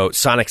 So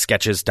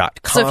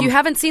SonicSketches.com. So if you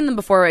haven't seen them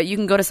before, you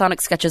can go to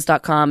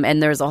SonicSketches.com,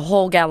 and there's a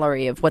whole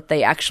gallery of what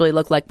they actually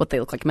look like, what they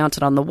look like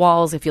mounted on the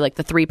walls. If you like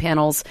the 3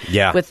 panels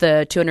with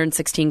the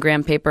 216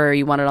 gram paper,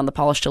 you want it on the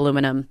polished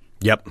aluminum.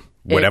 Yep.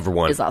 Whatever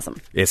one. It's awesome.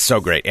 It's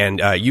so great.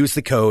 And use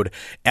the code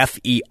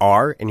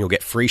FER and you'll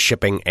get free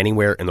shipping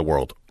anywhere in the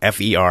world.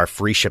 FER,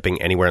 free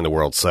shipping anywhere in the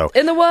world. So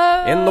In the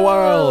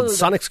world.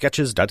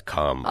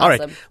 SonicSketches.com. Awesome. All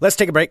right. Let's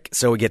take a break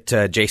so we get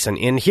Jason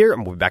in here,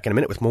 and we'll be back in a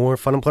minute with more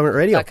Fun Employment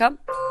Radio.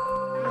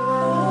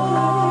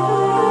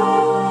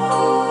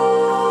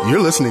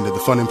 You're listening to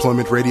the Fun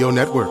Employment Radio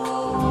Network.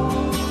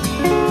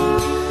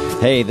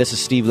 Hey, this is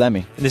Steve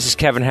Lemmy. And this is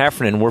Kevin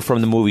Heffernan. We're from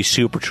the movie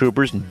Super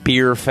Troopers and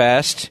Beer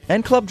Fest.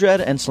 And Club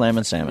Dread and Slam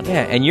and Salmon.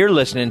 Yeah, and you're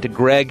listening to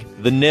Greg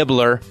the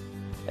Nibbler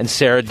and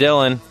Sarah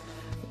Dillon.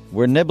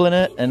 We're nibbling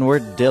it and we're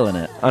dilling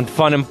it. On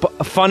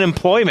Fun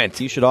Employment.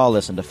 You should all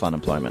listen to Fun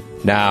Employment.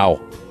 Now.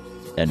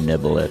 And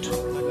nibble it.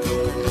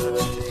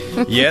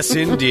 Yes,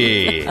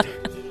 indeed.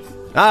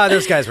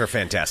 Those guys were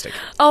fantastic.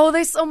 Oh,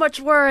 they so much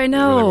were, I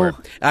know. They really were.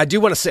 I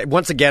do want to say,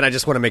 once again, I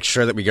just want to make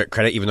sure that we get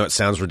credit, even though it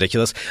sounds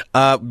ridiculous.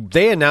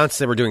 They announced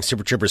they were doing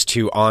Super Troopers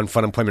 2 on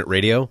Fun Employment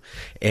Radio,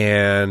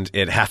 and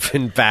it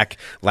happened back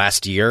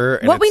last year.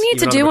 And what we need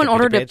to do in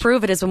order to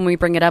prove it is when we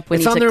bring it up, we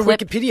need to clip. It's on their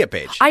clip. Wikipedia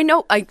page. I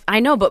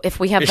know, but if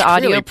we have the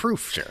audio... It's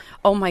proof, sure.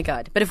 Oh, my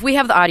God. But if we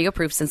have the audio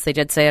proof, since they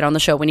did say it on the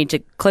show, we need to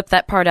clip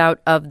that part out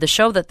of the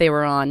show that they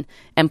were on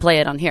and play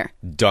it on here.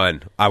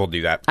 Done. I will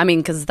do that. I mean,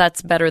 because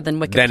that's better than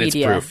Wikipedia. Then it's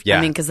proof, yeah.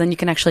 I mean, because then you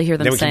can actually hear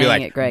them saying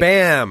like, it, Greg.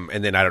 Bam!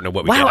 And then I don't know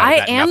what we get out of I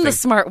that, am nothing. the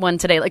smart one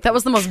today. Like, that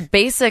was the most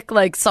basic,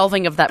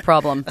 solving of that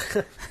problem.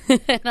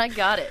 And I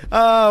got it.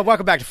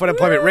 Welcome back to Fun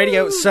Employment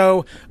Radio.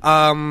 So,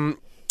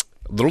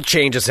 little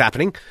change is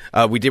happening.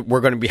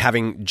 We're going to be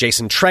having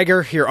Jason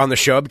Traeger here on the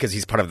show because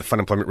he's part of the Fun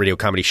Employment Radio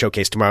Comedy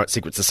Showcase tomorrow at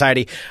Secret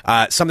Society.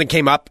 Something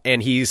came up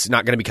and he's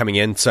not going to be coming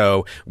in,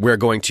 so we're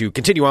going to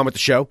continue on with the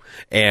show.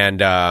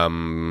 And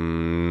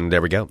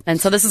there we go.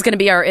 And so this is going to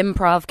be our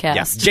improv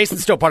cast. Yeah,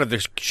 Jason's still part of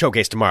the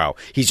showcase tomorrow.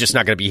 He's just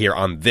not going to be here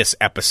on this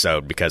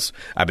episode because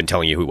I've been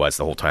telling you who was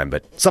the whole time.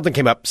 But something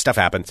came up, stuff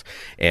happens,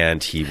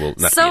 and he will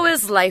not. So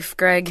is life,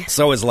 Greg.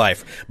 So is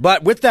life.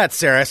 But with that,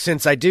 Sarah,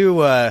 since I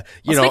do,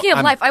 speaking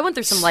of life, I went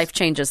through some life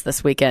changes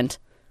this weekend.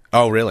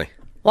 Oh, really?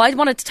 Well, I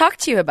wanted to talk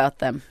to you about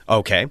them.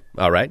 Okay.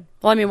 All right.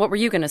 Well, I mean, what were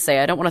you going to say?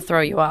 I don't want to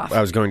throw you off.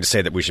 I was going to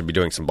say that we should be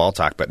doing some ball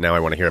talk, but now I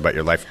want to hear about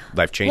your life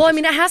changes. Well, I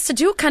mean, it has to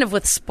do kind of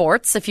with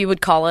sports, if you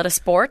would call it a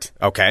sport.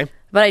 Okay.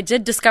 But I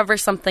did discover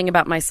something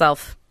about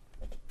myself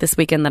this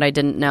weekend that I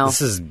didn't know.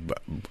 This is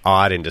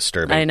odd and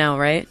disturbing. I know,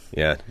 right?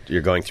 Yeah.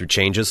 You're going through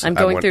changes? I am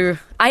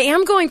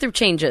going through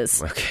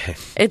changes. Okay.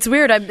 It's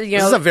weird.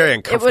 This is a very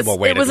uncomfortable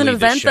way to leave this show. It was an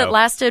event that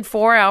lasted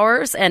 4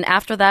 hours, and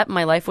after that,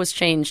 my life was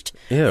changed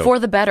for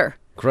the better.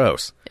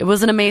 Gross. It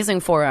was an amazing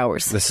 4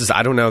 hours.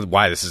 I don't know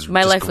why this is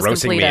my just life was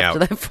grossing complete me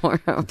after out. that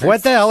 4 hours.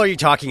 What the hell are you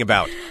talking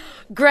about?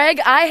 Greg,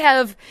 I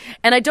have,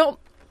 and I don't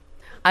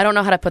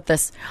know how to put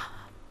this.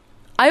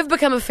 I've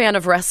become a fan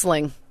of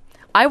wrestling.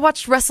 I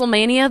watched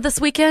WrestleMania this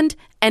weekend,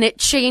 and it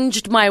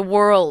changed my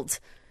world.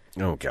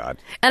 Oh, God.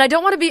 And I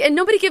don't want to be, and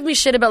nobody give me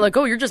shit about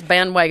you're just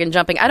bandwagon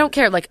jumping. I don't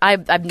care.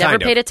 I've never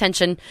paid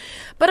attention,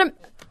 but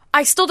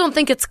I still don't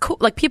think it's cool.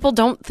 People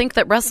don't think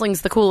that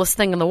wrestling's the coolest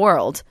thing in the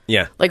world.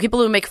 Yeah.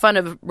 People who make fun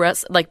of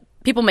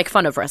people make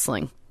fun of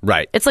wrestling.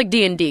 Right. It's like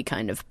D&D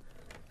kind of.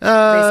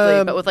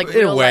 Basically, but with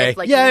real life,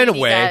 in a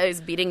way,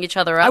 guys beating each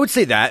other up. I would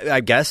say that. I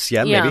guess,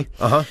 maybe.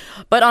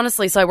 But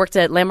honestly, so I worked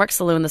at Landmark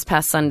Saloon this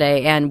past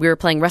Sunday, and we were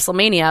playing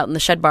WrestleMania out in the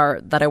Shed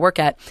Bar that I work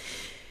at,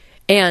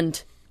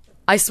 and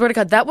I swear to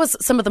God, that was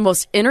some of the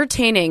most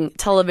entertaining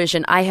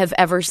television I have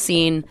ever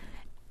seen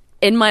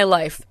in my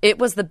life. It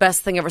was the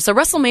best thing ever. So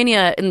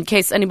WrestleMania, in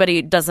case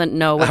anybody doesn't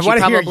know, which you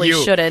probably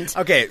shouldn't.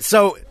 Okay,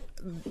 so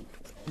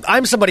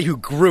I'm somebody who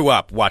grew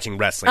up watching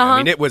wrestling. I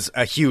mean, it was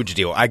a huge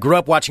deal. I grew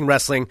up watching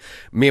wrestling.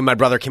 Me and my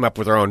brother came up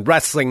with our own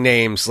wrestling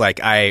names.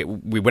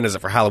 We went as it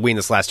for Halloween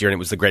this last year, and it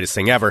was the greatest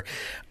thing ever.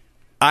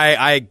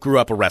 I grew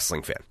up a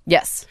wrestling fan.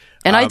 Yes.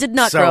 And I did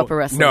not grow up a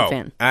wrestling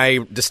fan. I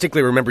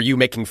distinctly remember you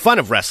making fun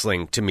of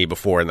wrestling to me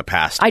before in the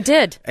past. I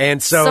did.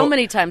 And so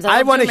many times.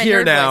 I want to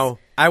hear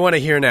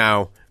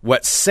now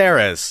what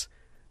Sarah's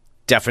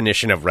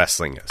definition of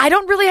wrestling is. I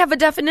don't really have a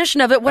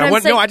definition of it.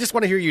 I just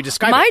want to hear you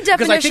describe my it.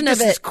 Because I think definition of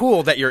this is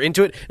cool that you're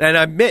into it. And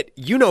I admit,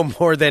 you know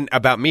more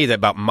about me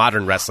about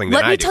modern wrestling than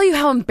I do. Let me tell you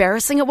how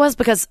embarrassing it was,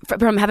 because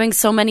from having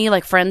so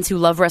many friends who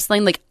love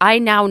wrestling, I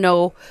now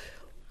know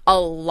a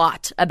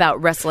lot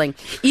about wrestling.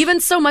 Even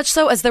so much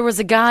so as there was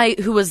a guy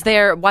who was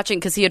there watching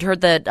because he had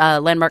heard that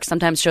Landmark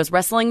sometimes shows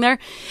wrestling there.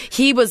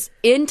 He was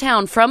in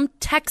town from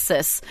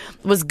Texas,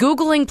 was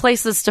Googling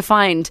places to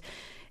find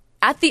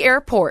at the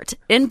airport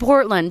in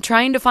Portland,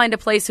 trying to find a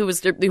place who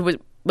would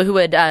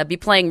be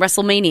playing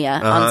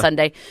WrestleMania on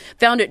Sunday.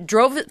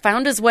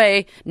 Found his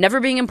way, never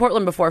being in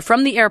Portland before,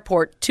 from the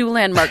airport to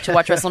Landmark to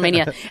watch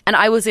WrestleMania. And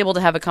I was able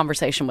to have a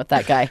conversation with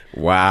that guy.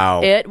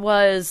 Wow. It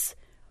was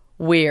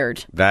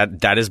weird.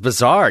 That is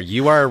bizarre.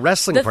 You are a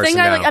wrestling person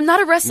now. I'm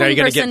not a wrestling person. Now you're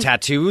going to get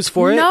tattoos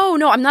for it?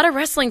 No, I'm not a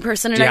wrestling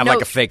person. Do you have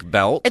a fake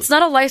belt? It's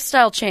not a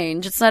lifestyle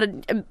change. It's not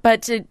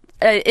but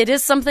it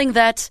is something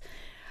that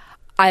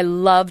I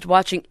loved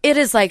watching. It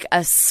is like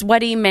a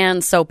sweaty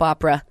man soap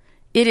opera.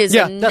 It is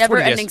a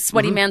never-ending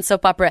sweaty man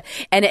soap opera,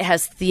 and it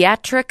has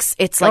theatrics.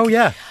 It's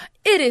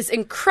it is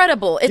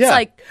incredible. It's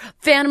like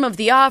Phantom of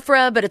the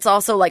Opera, but it's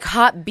also like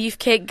hot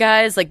beefcake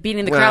guys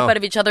beating the crap out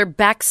of each other.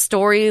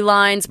 Backstory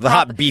lines. The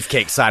hot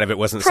beefcake side of it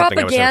wasn't something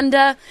I was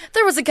propaganda.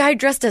 There was a guy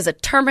dressed as a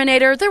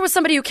Terminator. There was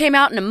somebody who came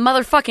out in a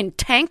motherfucking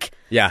tank.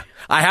 Yeah,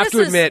 I have This to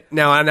is- admit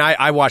now, and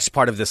I watched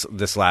part of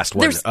this last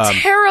one. There's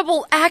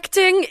terrible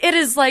acting. It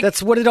is like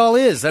That's what it all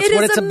is. That's it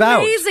what is it's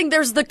about. amazing.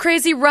 There's the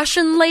crazy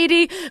Russian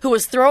lady who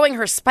was throwing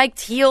her spiked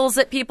heels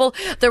at people.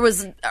 There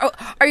was,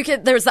 are you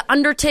kidding? There was the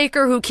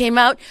Undertaker who came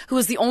out, who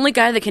was the only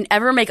guy that can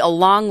ever make a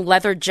long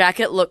leather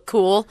jacket look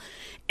cool.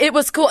 It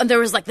was cool, and there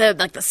was like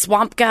the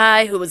swamp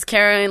guy who was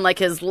carrying like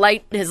his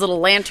little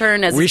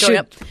lantern as We he's going should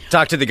up.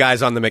 talk to the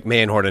guys on the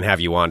McMahon Horde and have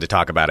you on to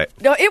talk about it.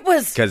 No, it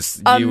was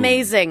 'Cause you-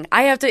 amazing.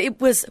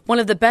 It was one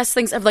of the best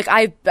things. Like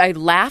I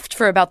laughed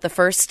for about the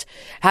first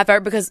half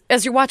hour because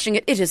as you're watching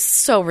it, it is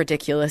so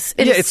ridiculous.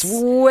 It's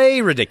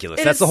way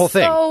ridiculous. It That's is the whole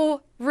thing.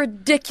 So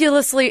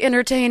ridiculously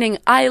entertaining.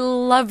 I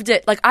loved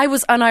it. Like I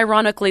was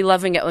unironically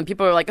loving it when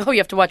people were like, "Oh, you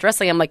have to watch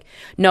wrestling." I'm like,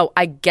 "No,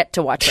 I get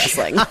to watch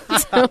wrestling."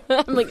 So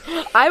I'm like,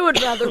 I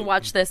would rather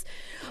watch this.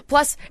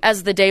 Plus,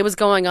 as the day was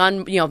going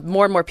on,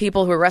 more and more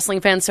people who were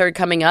wrestling fans started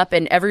coming up,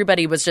 and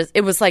everybody was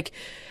it was like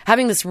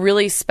having this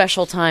really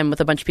special time with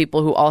a bunch of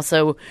people who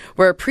also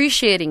were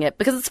appreciating it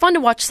because it's fun to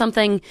watch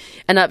something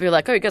and not be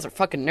like, "Oh, you guys are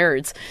fucking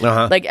nerds."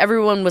 Like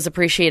everyone was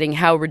appreciating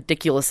how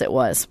ridiculous it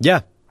was.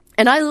 Yeah.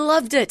 And I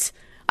loved it.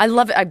 I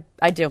love it.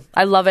 I do.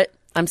 I love it.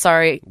 I'm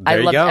sorry. I There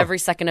you loved go. every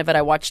second of it.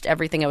 I watched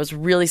everything. I was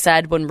really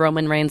sad when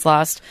Roman Reigns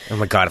lost. Oh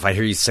my God! If I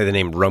hear you say the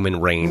name Roman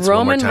Reigns one more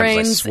Roman time, I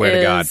Reigns swear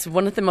to God. is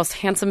one of the most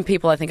handsome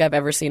people I think I've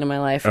ever seen in my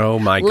life. Oh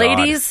my God.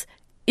 Ladies,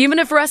 even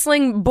if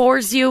wrestling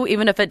bores you,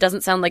 even if it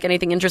doesn't sound like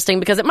anything interesting,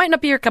 because it might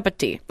not be your cup of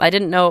tea. I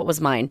didn't know it was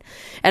mine.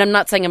 And I'm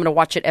not saying I'm going to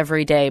watch it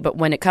every day, but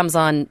when it comes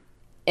on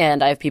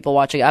and I have people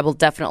watching, I will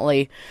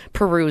definitely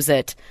peruse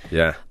it.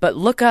 Yeah. But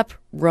look up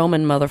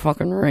Roman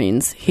motherfucking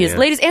Reigns. He is, Yeah.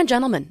 ladies and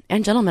gentlemen, I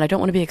don't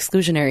want to be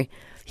exclusionary.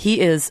 He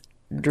is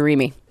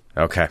dreamy.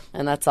 Okay.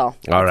 And that's all.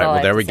 That's All right, well, I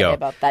have there to we say go.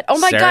 About that. Oh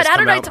my Sarah's God, how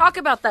come did I out. talk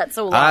about that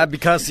so long?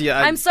 Because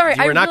I'm sorry.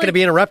 you were not really- going to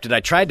be interrupted. I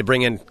tried to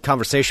bring in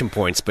conversation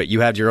points, but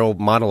you had your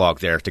old monologue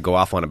there to go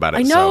off on about it.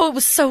 I know, it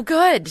was so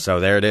good. So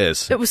there it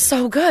is. It was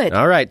so good.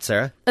 All right,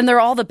 Sarah. And there are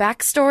all the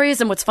backstories,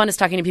 and what's fun is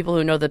talking to people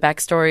who know the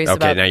backstories. Okay,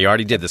 about, now you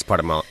already did this part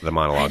of the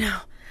monologue.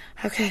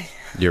 Okay.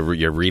 You're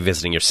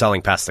revisiting. You're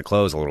selling past the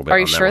close a little bit. Are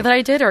you on sure one. that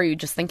I did, or are you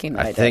just thinking that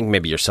I I did? think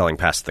maybe you're selling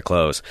past the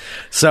close.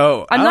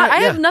 So I'm not. I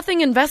yeah. have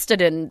nothing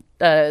invested in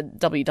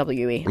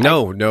WWE.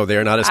 No,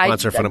 they're not a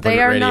sponsor of Fun They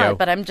Employment are Radio. not,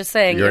 but I'm just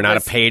saying. You're it not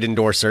was- a paid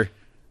endorser.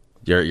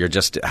 You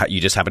just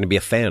happen to be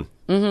a fan.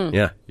 Mm-hmm.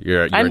 Yeah,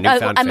 you're a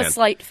newfound I'm fan. a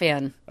slight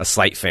fan. A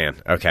slight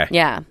fan. Okay.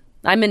 Yeah,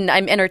 I'm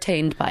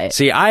entertained by it.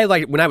 See, I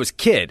like when I was a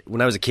kid.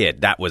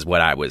 That was what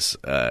I was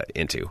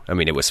into. I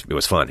mean, it was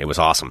fun. It was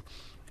awesome.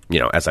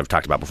 As I've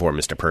talked about before,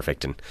 Mr.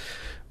 Perfect and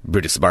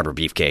Brutus the Barber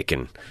Beefcake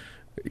and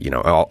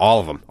all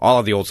of them, all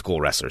of the old school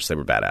wrestlers. They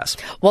were badass.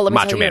 Well, let me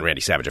Macho tell Man you-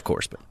 Randy Savage, of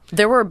course, but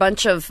There were a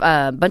bunch of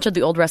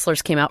the old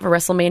wrestlers came out for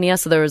WrestleMania.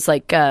 So there was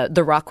like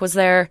The Rock was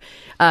there,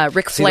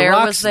 Ric see, Flair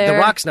was there. The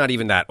Rock's not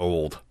even that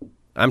old.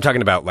 I'm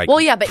talking about like Well,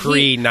 yeah, but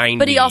pre-90.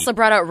 But he also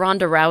brought out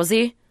Ronda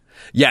Rousey.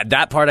 Yeah,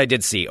 that part I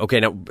did see. Okay,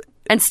 now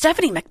And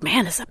Stephanie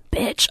McMahon is a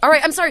bitch. All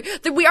right, I'm sorry.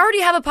 We already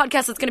have a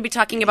podcast that's going to be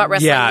talking about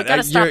wrestling. yeah, We got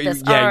to stop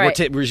this. Yeah, All right.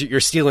 you're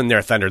stealing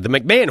their thunder. The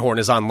McMahon Horn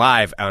is on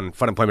live on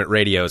Fun Employment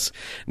Radio's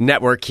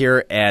network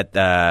here at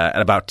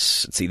about.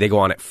 Let's see, they go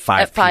on at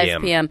 5 At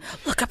 5 p.m.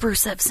 Look up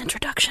Rusev's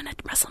introduction at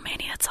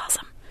WrestleMania. It's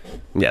awesome.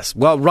 Yes.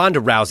 Well, Ronda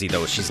Rousey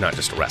though, she's not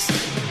just a wrestler.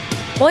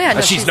 Well, yeah,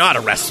 no, She's not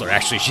a wrestler.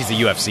 Actually, she's a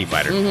UFC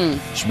fighter.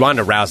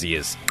 Ronda Rousey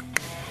is.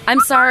 I'm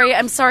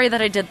sorry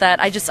that I did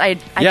that. I just Yeah,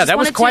 just that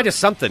was wanted quite to- a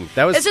something.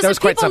 That was It's just that was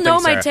quite people something. know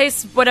my Sarah.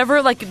 tastes,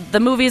 whatever, like the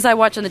movies I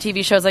watch and the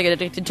TV shows I get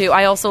addicted to.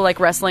 I also like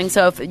wrestling,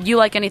 so if you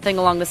like anything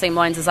along the same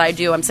lines as I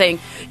do, I'm saying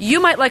you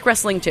might like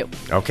wrestling too.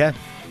 Okay.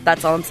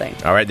 That's all I'm saying.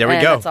 All right, there we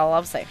And go. That's all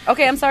I'll say.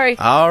 Okay, I'm sorry.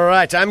 All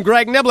right, I'm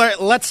Greg Nibbler.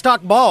 Let's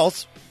talk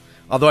balls.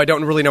 Although I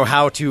don't really know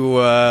how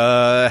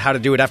to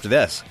do it after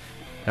this.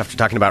 After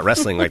talking about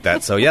wrestling like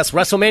that. So yes,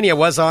 WrestleMania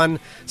was on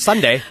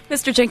Sunday.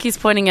 Mr. Jenke's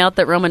pointing out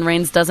that Roman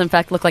Reigns does in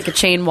fact look like a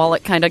chain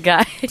wallet kind of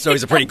guy. So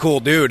he's a pretty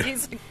cool dude.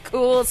 He's the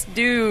coolest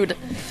dude.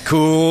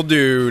 Cool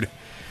dude.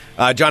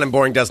 John and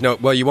Boring does note,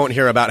 well, you won't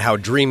hear about how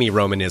dreamy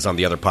Roman is on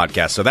the other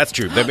podcast. So that's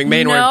true. The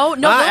McMahon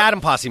No,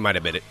 Adam Posse might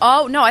have bit it.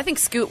 Oh, no, I think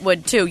Scoot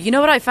would too. You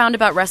know what I found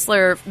about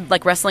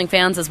wrestling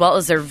fans as well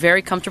is they're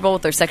very comfortable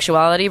with their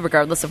sexuality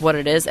regardless of what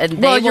it is.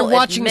 And Well, they you're will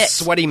watching admit,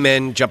 sweaty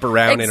men jump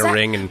around in a Exact-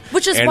 ring and,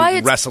 which is and why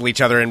it's- wrestle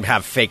each other and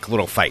have fake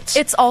little fights.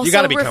 it's You also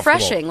gotta be comfortable.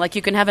 refreshing. Like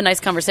you can have a nice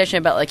conversation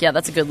about like, yeah,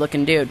 that's a good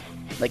looking dude.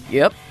 Like,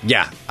 yep.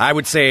 Yeah, I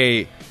would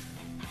say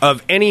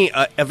of any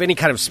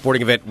kind of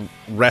sporting event,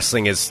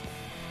 wrestling is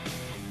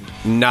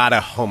not a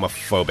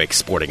homophobic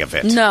sporting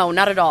event. No,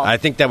 not at all. I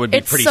think that would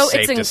be pretty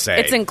safe to say.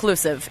 It's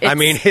inclusive. I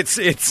mean, it's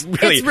really it's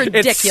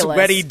ridiculous. It's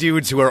sweaty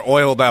dudes who are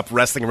oiled up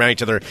wrestling around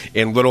each other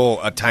in little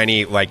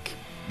tiny like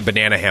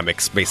banana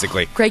hammocks,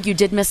 basically. Greg, you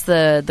did miss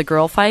the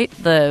girl fight,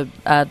 the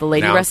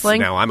lady wrestling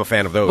Now I'm a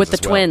fan of those with the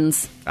as well.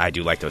 twins. I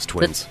do like those The-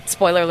 twins.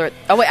 spoiler alert!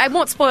 Oh wait, I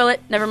won't spoil it.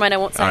 Never mind, I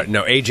won't say.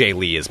 No, AJ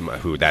Lee is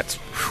who. That's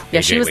Yeah,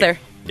 AJ she was Lee. there.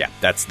 Yeah,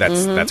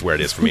 that's where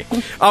it is for me.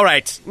 All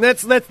right,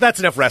 that's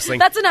enough wrestling.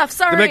 That's enough.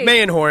 Sorry. The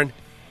McMahon Horn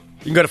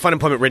You can go to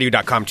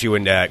funemploymentradio.com too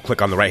and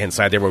click on the right-hand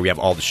side there where we have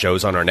all the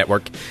shows on our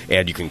network.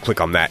 And you can click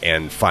on that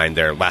and find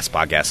their last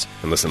podcast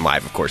and listen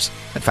live, of course,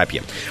 at 5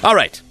 p.m. All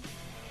right.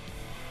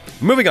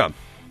 Moving on.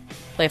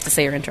 I have to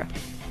say your intro.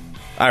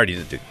 I already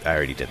did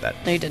that.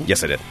 No, you didn't.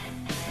 Yes, I did.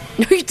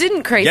 No, you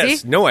didn't, Crazy.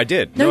 Yes. No, I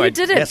did. No, you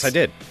didn't. Yes, I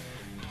did.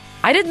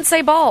 I didn't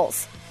say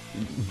balls.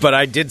 But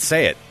I did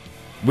say it.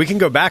 We can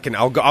go back and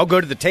I'll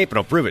go to the tape and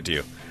I'll prove it to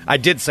you. I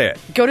did say it.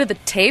 Go to the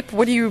tape?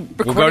 What are you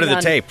recording We'll go to the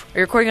on? tape. Are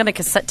you recording on a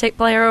cassette tape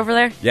player over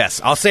there?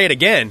 Yes, I'll say it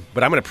again,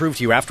 but I'm going to prove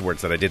to you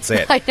afterwards that I did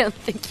say it. I don't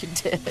think you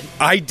did.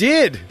 I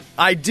did.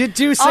 I did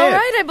do say All it.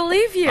 right, I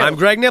believe you. I'm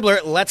Greg Nibbler.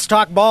 Let's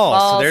talk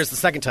balls. So there's the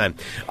second time.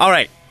 All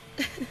right.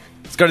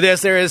 Let's go to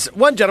this. There is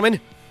one gentleman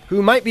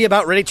who might be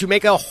about ready to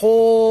make a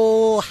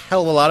whole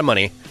hell of a lot of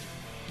money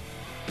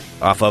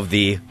off of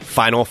the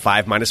final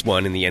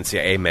 5-1 in the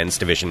NCAA Men's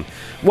Division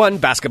I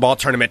basketball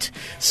tournament.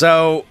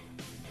 So,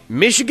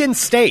 Michigan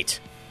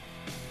State,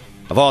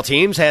 of all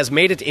teams, has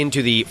made it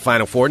into the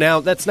Final Four. Now,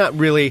 that's not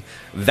really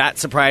that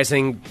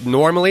surprising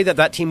normally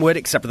that team would,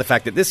 except for the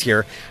fact that this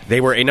year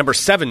they were a number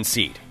 7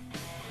 seed,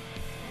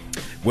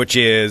 which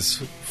is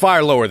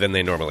far lower than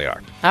they normally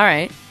are. All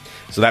right.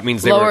 So that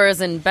means they lower were, as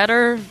in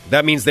better?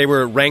 That means they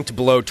were ranked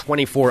below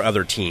 24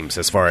 other teams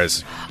as far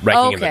as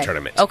ranking in the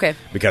tournament. Okay.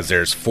 Because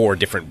there's 4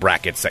 different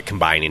brackets that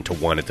combine into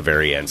one at the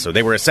very end. So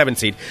they were a 7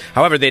 seed.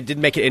 However, they did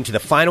make it into the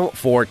final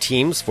 4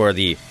 teams for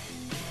the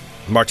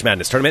March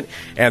Madness tournament.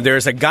 And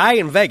there's a guy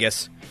in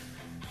Vegas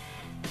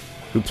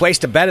who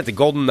placed a bet at the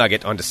Golden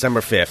Nugget on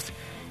December 5th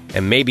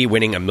and may be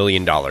winning $1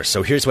 million.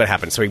 So here's what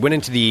happened. So he went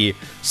into the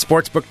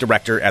sportsbook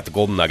director at the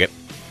Golden Nugget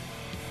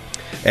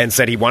and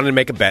said he wanted to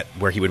make a bet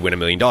where he would win $1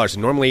 million. And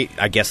normally,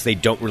 I guess they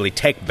don't really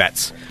take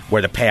bets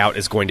where the payout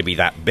is going to be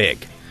that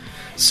big.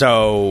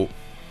 So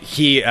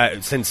he,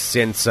 since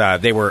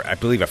they were, I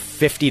believe, a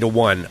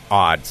 50-1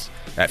 odds,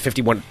 at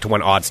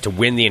 51-1 odds to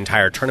win the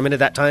entire tournament at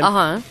that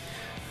time.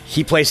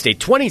 He placed a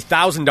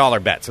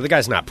 $20,000 bet. So the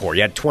guy's not poor. He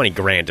had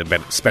 $20,000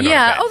 to spend on a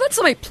bet. Oh, that's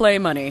like play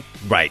money.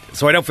 Right.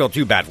 So I don't feel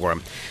too bad for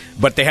him.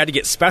 But they had to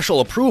get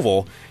special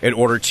approval in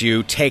order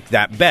to take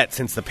that bet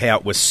since the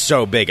payout was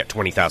so big at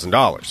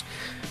 $20,000.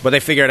 But they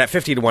figured at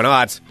 50-1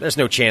 odds, there's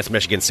no chance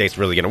Michigan State's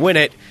really going to win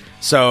it.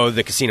 So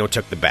the casino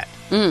took the bet.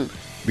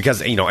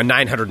 Because, a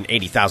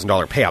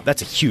 $980,000 payout,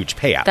 that's a huge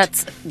payout.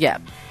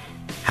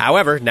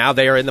 However, now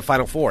they are in the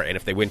Final Four, and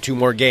if they win 2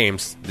 more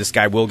games, this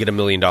guy will get $1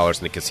 million in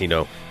the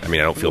casino. I mean,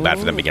 I don't feel bad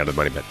for them being out of the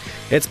money, but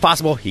it's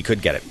possible he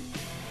could get it.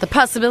 The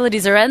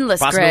possibilities are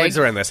endless, Possibilities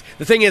Greg. are endless.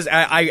 The thing is,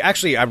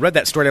 I read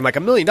that story, and I'm like,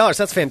 $1 million,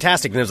 that's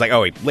fantastic. And it was like,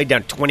 oh, he laid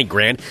down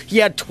 $20,000. He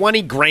had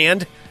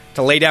 $20,000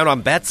 to lay down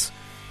on bets?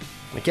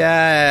 Like,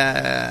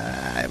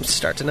 I'm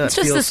starting to not It's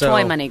just feel this so...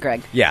 toy money,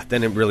 Greg. Yeah,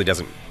 then it really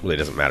doesn't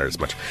matter as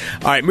much.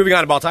 All right, moving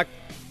on to Ball Talk.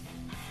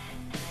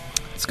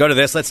 Let's go to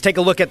this. Let's take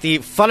a look at the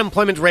Fun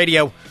Employment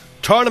Radio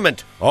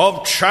Tournament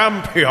of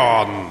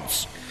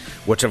Champions,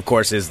 which, of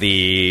course, is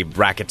the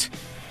bracket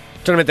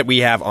tournament that we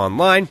have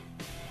online.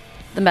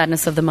 The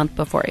madness of the month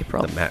before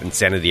April. The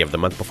insanity of the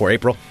month before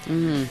April.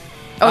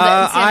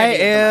 I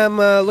am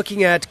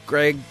looking at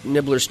Greg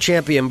Nibbler's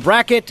champion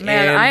bracket,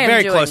 Man, and I am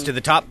very doing- close to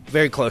the top,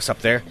 very close up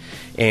there,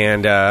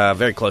 and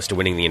very close to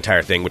winning the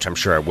entire thing, which I'm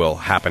sure will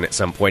happen at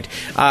some point.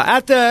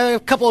 At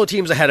the couple of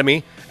teams ahead of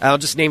me, I'll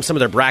just name some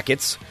of their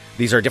brackets.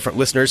 These are different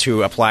listeners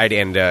who applied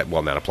and,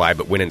 well, not applied,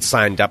 but went and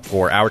signed up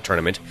for our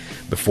tournament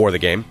before the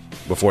game,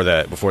 before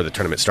the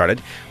tournament started.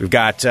 We've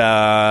got...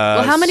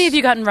 well, how many have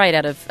you gotten right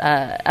out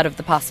of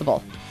the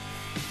possible?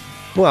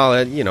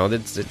 Well,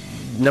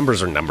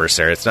 numbers are numbers,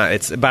 Sarah.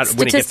 It's about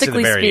when it gets to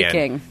the very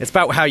speaking. end. It's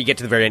about how you get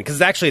to the very end,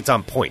 because actually it's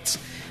on points,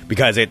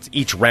 because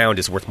each round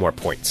is worth more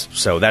points.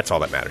 So that's all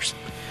that matters.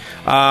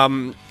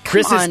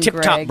 Chris's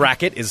tip-top Greg.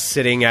 bracket is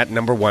sitting at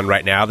number 1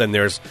 right now. Then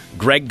there's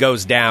Greg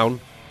Goes Down,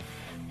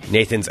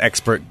 Nathan's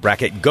expert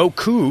bracket, Go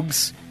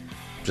Cougs,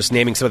 just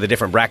naming some of the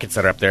different brackets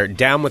that are up there.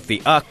 Down with the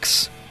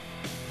Ucks,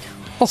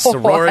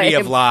 Sorority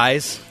of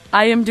Lies.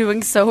 I am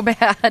doing so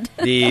bad.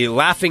 The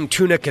Laughing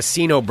Tuna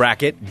Casino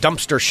bracket,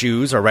 Dumpster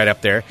Shoes are right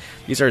up there.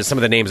 These are some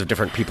of the names of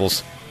different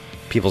people's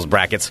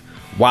brackets.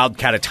 Wild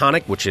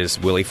Catatonic, which is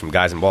Willie from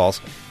Guys and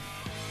Balls.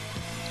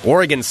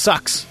 Oregon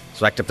Sucks,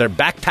 select up there.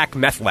 Backpack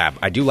Meth Lab.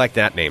 I do like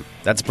that name.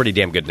 That's a pretty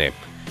damn good name.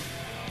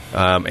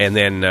 And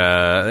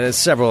then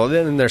several.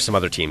 Then there's some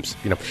other teams.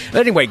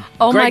 Anyway,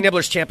 Greg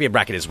Nibbler's champion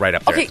bracket is right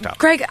up there at the top.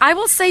 Greg, I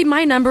will say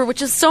my number,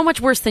 which is so much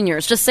worse than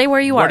yours. Just say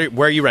where you are.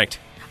 Where are you ranked?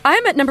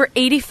 I'm at number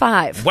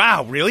 85.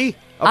 Wow, really?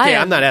 Okay,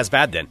 I'm not as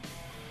bad then.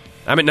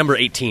 I'm at number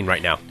 18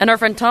 right now. And our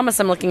friend Thomas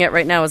I'm looking at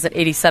right now is at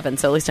 87,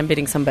 so at least I'm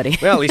beating somebody.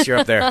 Well, at least you're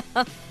up there.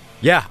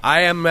 Yeah,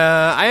 I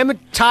am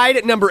tied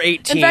at number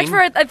 18. In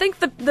fact, I think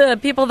the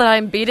people that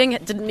I'm beating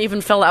didn't even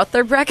fill out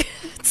their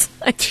brackets.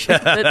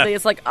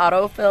 It's like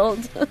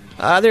auto-filled.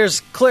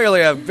 There's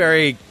clearly a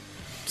very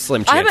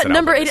slim chance. I'm at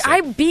number 80. Say.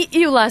 I beat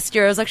you last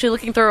year. I was actually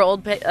looking through our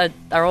old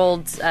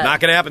not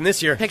going to happen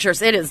this year.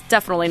 Pictures. It is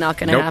definitely not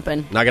going to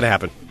happen. Not going to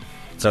happen.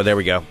 So there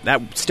we go.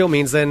 That still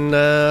means then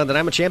that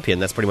I'm a champion.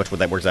 That's pretty much what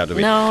that works out to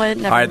be. No, it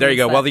never. All right, there you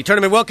go. That. Well, the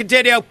tournament will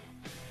continue.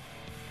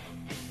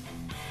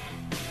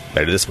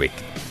 Better this week.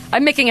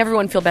 I'm making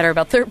everyone feel better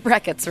about their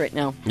brackets right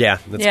now. Yeah,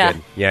 that's Yeah.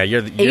 good. Yeah,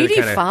 you're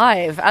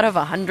 85 out of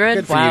 100.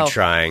 good for Wow. you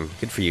trying.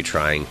 Good for you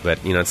trying.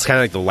 But, you know, it's kind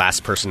of like the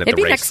last person at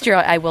Maybe the race. next year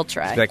I will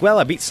try. Be like, well,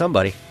 I beat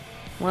somebody.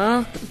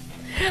 Well,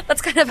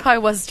 that's kind of how I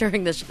was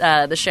during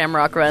the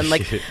Shamrock run.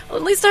 Like, well,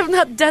 at least I'm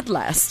not dead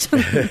last.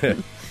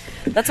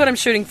 That's what I'm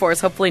shooting for, is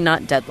hopefully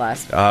not dead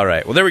last. All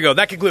right. Well, there we go.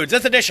 That concludes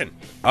this edition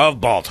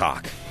of Ball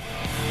Talk.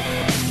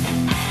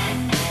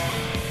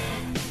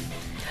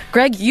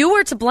 Greg, you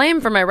were to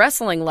blame for my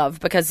wrestling love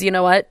because you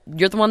know what?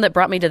 You're the one that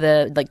brought me to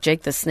the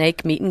Jake the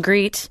Snake meet and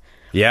greet.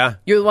 Yeah.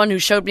 You're the one who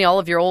showed me all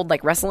of your old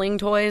wrestling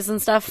toys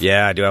and stuff.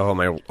 Yeah, I do have all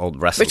my old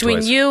wrestling Between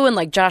toys. you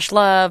and Josh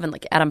Love and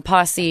Adam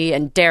Posse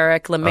and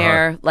Derek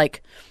Lemaire,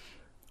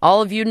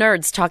 all of you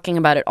nerds talking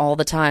about it all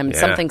the time. Yeah.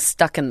 Something's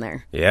stuck in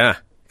there. Yeah,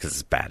 because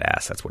it's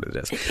badass. That's what it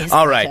is. It is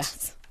all right.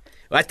 badass.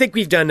 Well, I think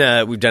we've done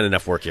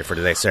enough work here for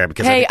today, Sarah,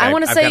 because Hey, I I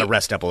want to I've say got to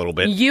rest up a little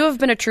bit. You have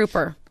been a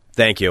trooper.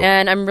 Thank you.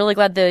 And I'm really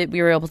glad that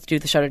we were able to do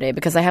the show today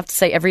because I have to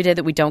say every day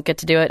that we don't get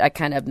to do it, I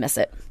kind of miss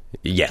it.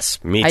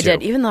 Yes, me too. I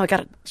did, even though I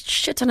got a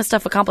shit ton of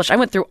stuff accomplished. I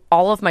went through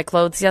all of my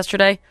clothes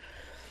yesterday.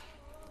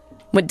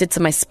 Did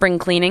some of my spring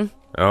cleaning.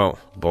 Oh,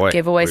 boy.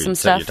 Gave away So some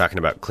stuff. You're talking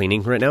about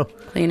cleaning right now?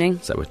 Cleaning.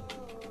 Is that what?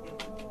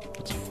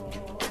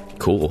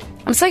 Cool.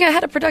 I'm saying I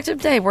had a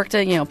productive day. Worked,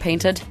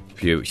 painted.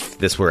 If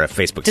this were a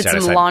Facebook Did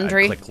status, some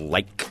laundry. I'd click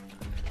like.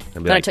 I'd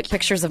be Then I took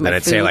pictures of my then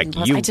I'd say food like and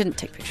plus- you. I didn't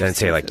take pictures Then I'd of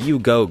say my like food. you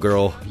go,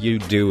 girl. You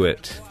do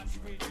it.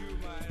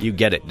 You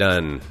get it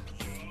done.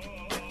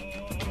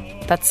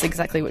 That's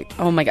exactly what...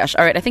 Oh, my gosh.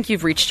 All right, I think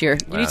you've reached your...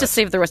 You need to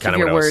save the rest of Kinda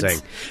your what I was words.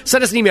 saying.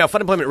 Send us an email,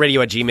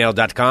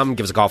 funemploymentradio@gmail.com.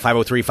 Give us a call,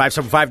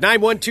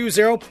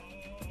 503-575-9120.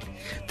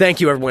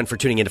 Thank you, everyone, for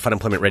tuning in to Fun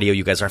Employment Radio.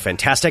 You guys are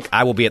fantastic.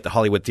 I will be at the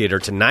Hollywood Theater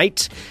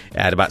tonight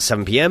at about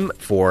 7 p.m.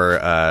 for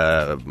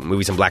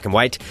movies in black and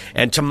white.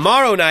 And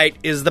tomorrow night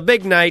is the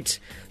big night,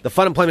 the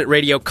Fun Employment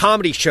Radio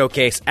Comedy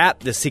Showcase at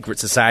the Secret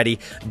Society.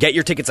 Get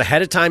your tickets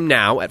ahead of time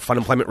now at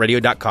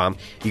funemploymentradio.com.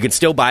 You can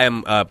still buy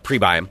them,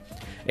 pre-buy them.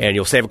 And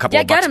you'll save a couple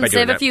Yeah, of bucks get them. by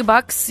doing Save that. a few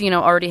bucks.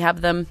 Already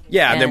have them.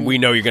 Yeah, and then we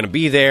know you're going to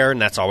be there,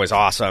 and that's always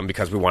awesome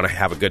because we want to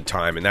have a good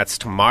time. And that's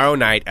tomorrow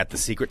night at the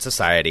Secret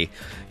Society.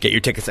 Get your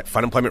tickets at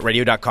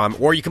funemploymentradio.com,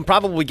 or you can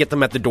probably get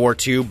them at the door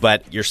too,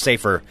 but you're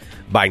safer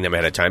buying them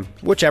ahead of time.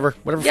 Whatever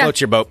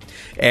floats your boat.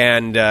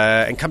 And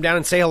come down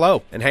and say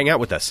hello and hang out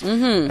with us.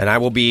 Mm-hmm. And I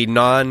will be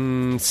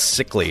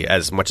non-sickly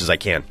as much as I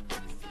can.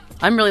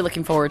 I'm really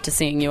looking forward to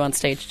seeing you on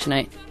stage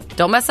tonight.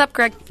 Don't mess up,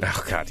 Greg.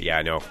 Oh, God, yeah,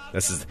 I know.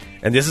 This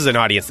is an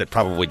audience that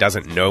probably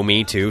doesn't know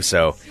me, too,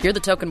 so... You're the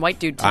token white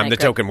dude tonight, I'm the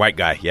Greg. token white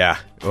guy, yeah.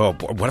 Oh,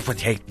 boy, what if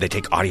they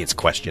take audience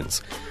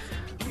questions?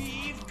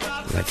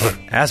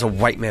 Like, as a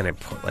white man in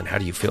Portland, how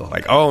do you feel?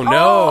 Like, oh, no!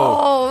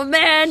 Oh,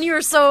 man,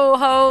 you're so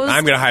hosed.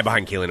 I'm going to hide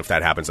behind Keelan if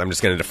that happens. I'm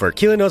just going to defer.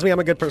 Keelan knows me. I'm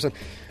a good person.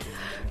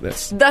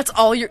 That's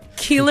all your...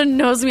 Keelan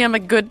knows me. I'm a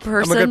good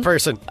person. I'm a good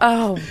person.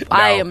 Oh,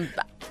 I am...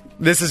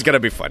 This is going to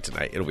be fun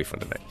tonight. It'll be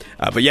fun tonight.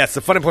 But yes, the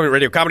Fun Employment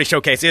Radio Comedy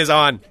Showcase is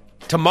on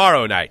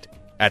tomorrow night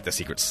at the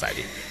Secret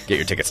Society. Get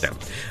your tickets now.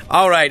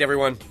 All right,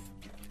 everyone.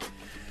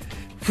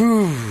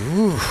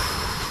 You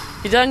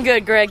done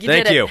good, Greg. You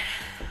did it. Thank you.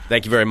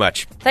 Thank you very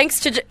much.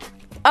 Thanks to...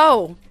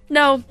 Oh,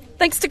 no.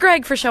 Thanks to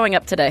Greg for showing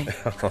up today.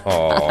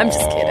 I'm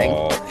just kidding.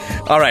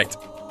 All right.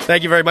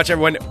 Thank you very much,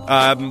 everyone.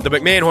 The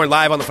McMahon Horn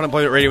live on the Fun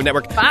Employment Radio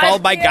Network,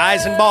 followed by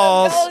Guys and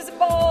Balls. Guys and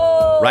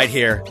Balls. Right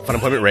here,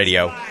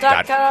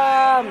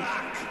 funemploymentradio.com.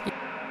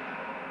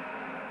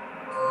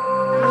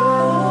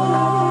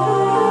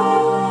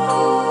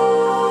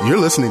 You're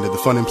listening to the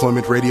Fun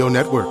Employment Radio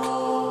Network.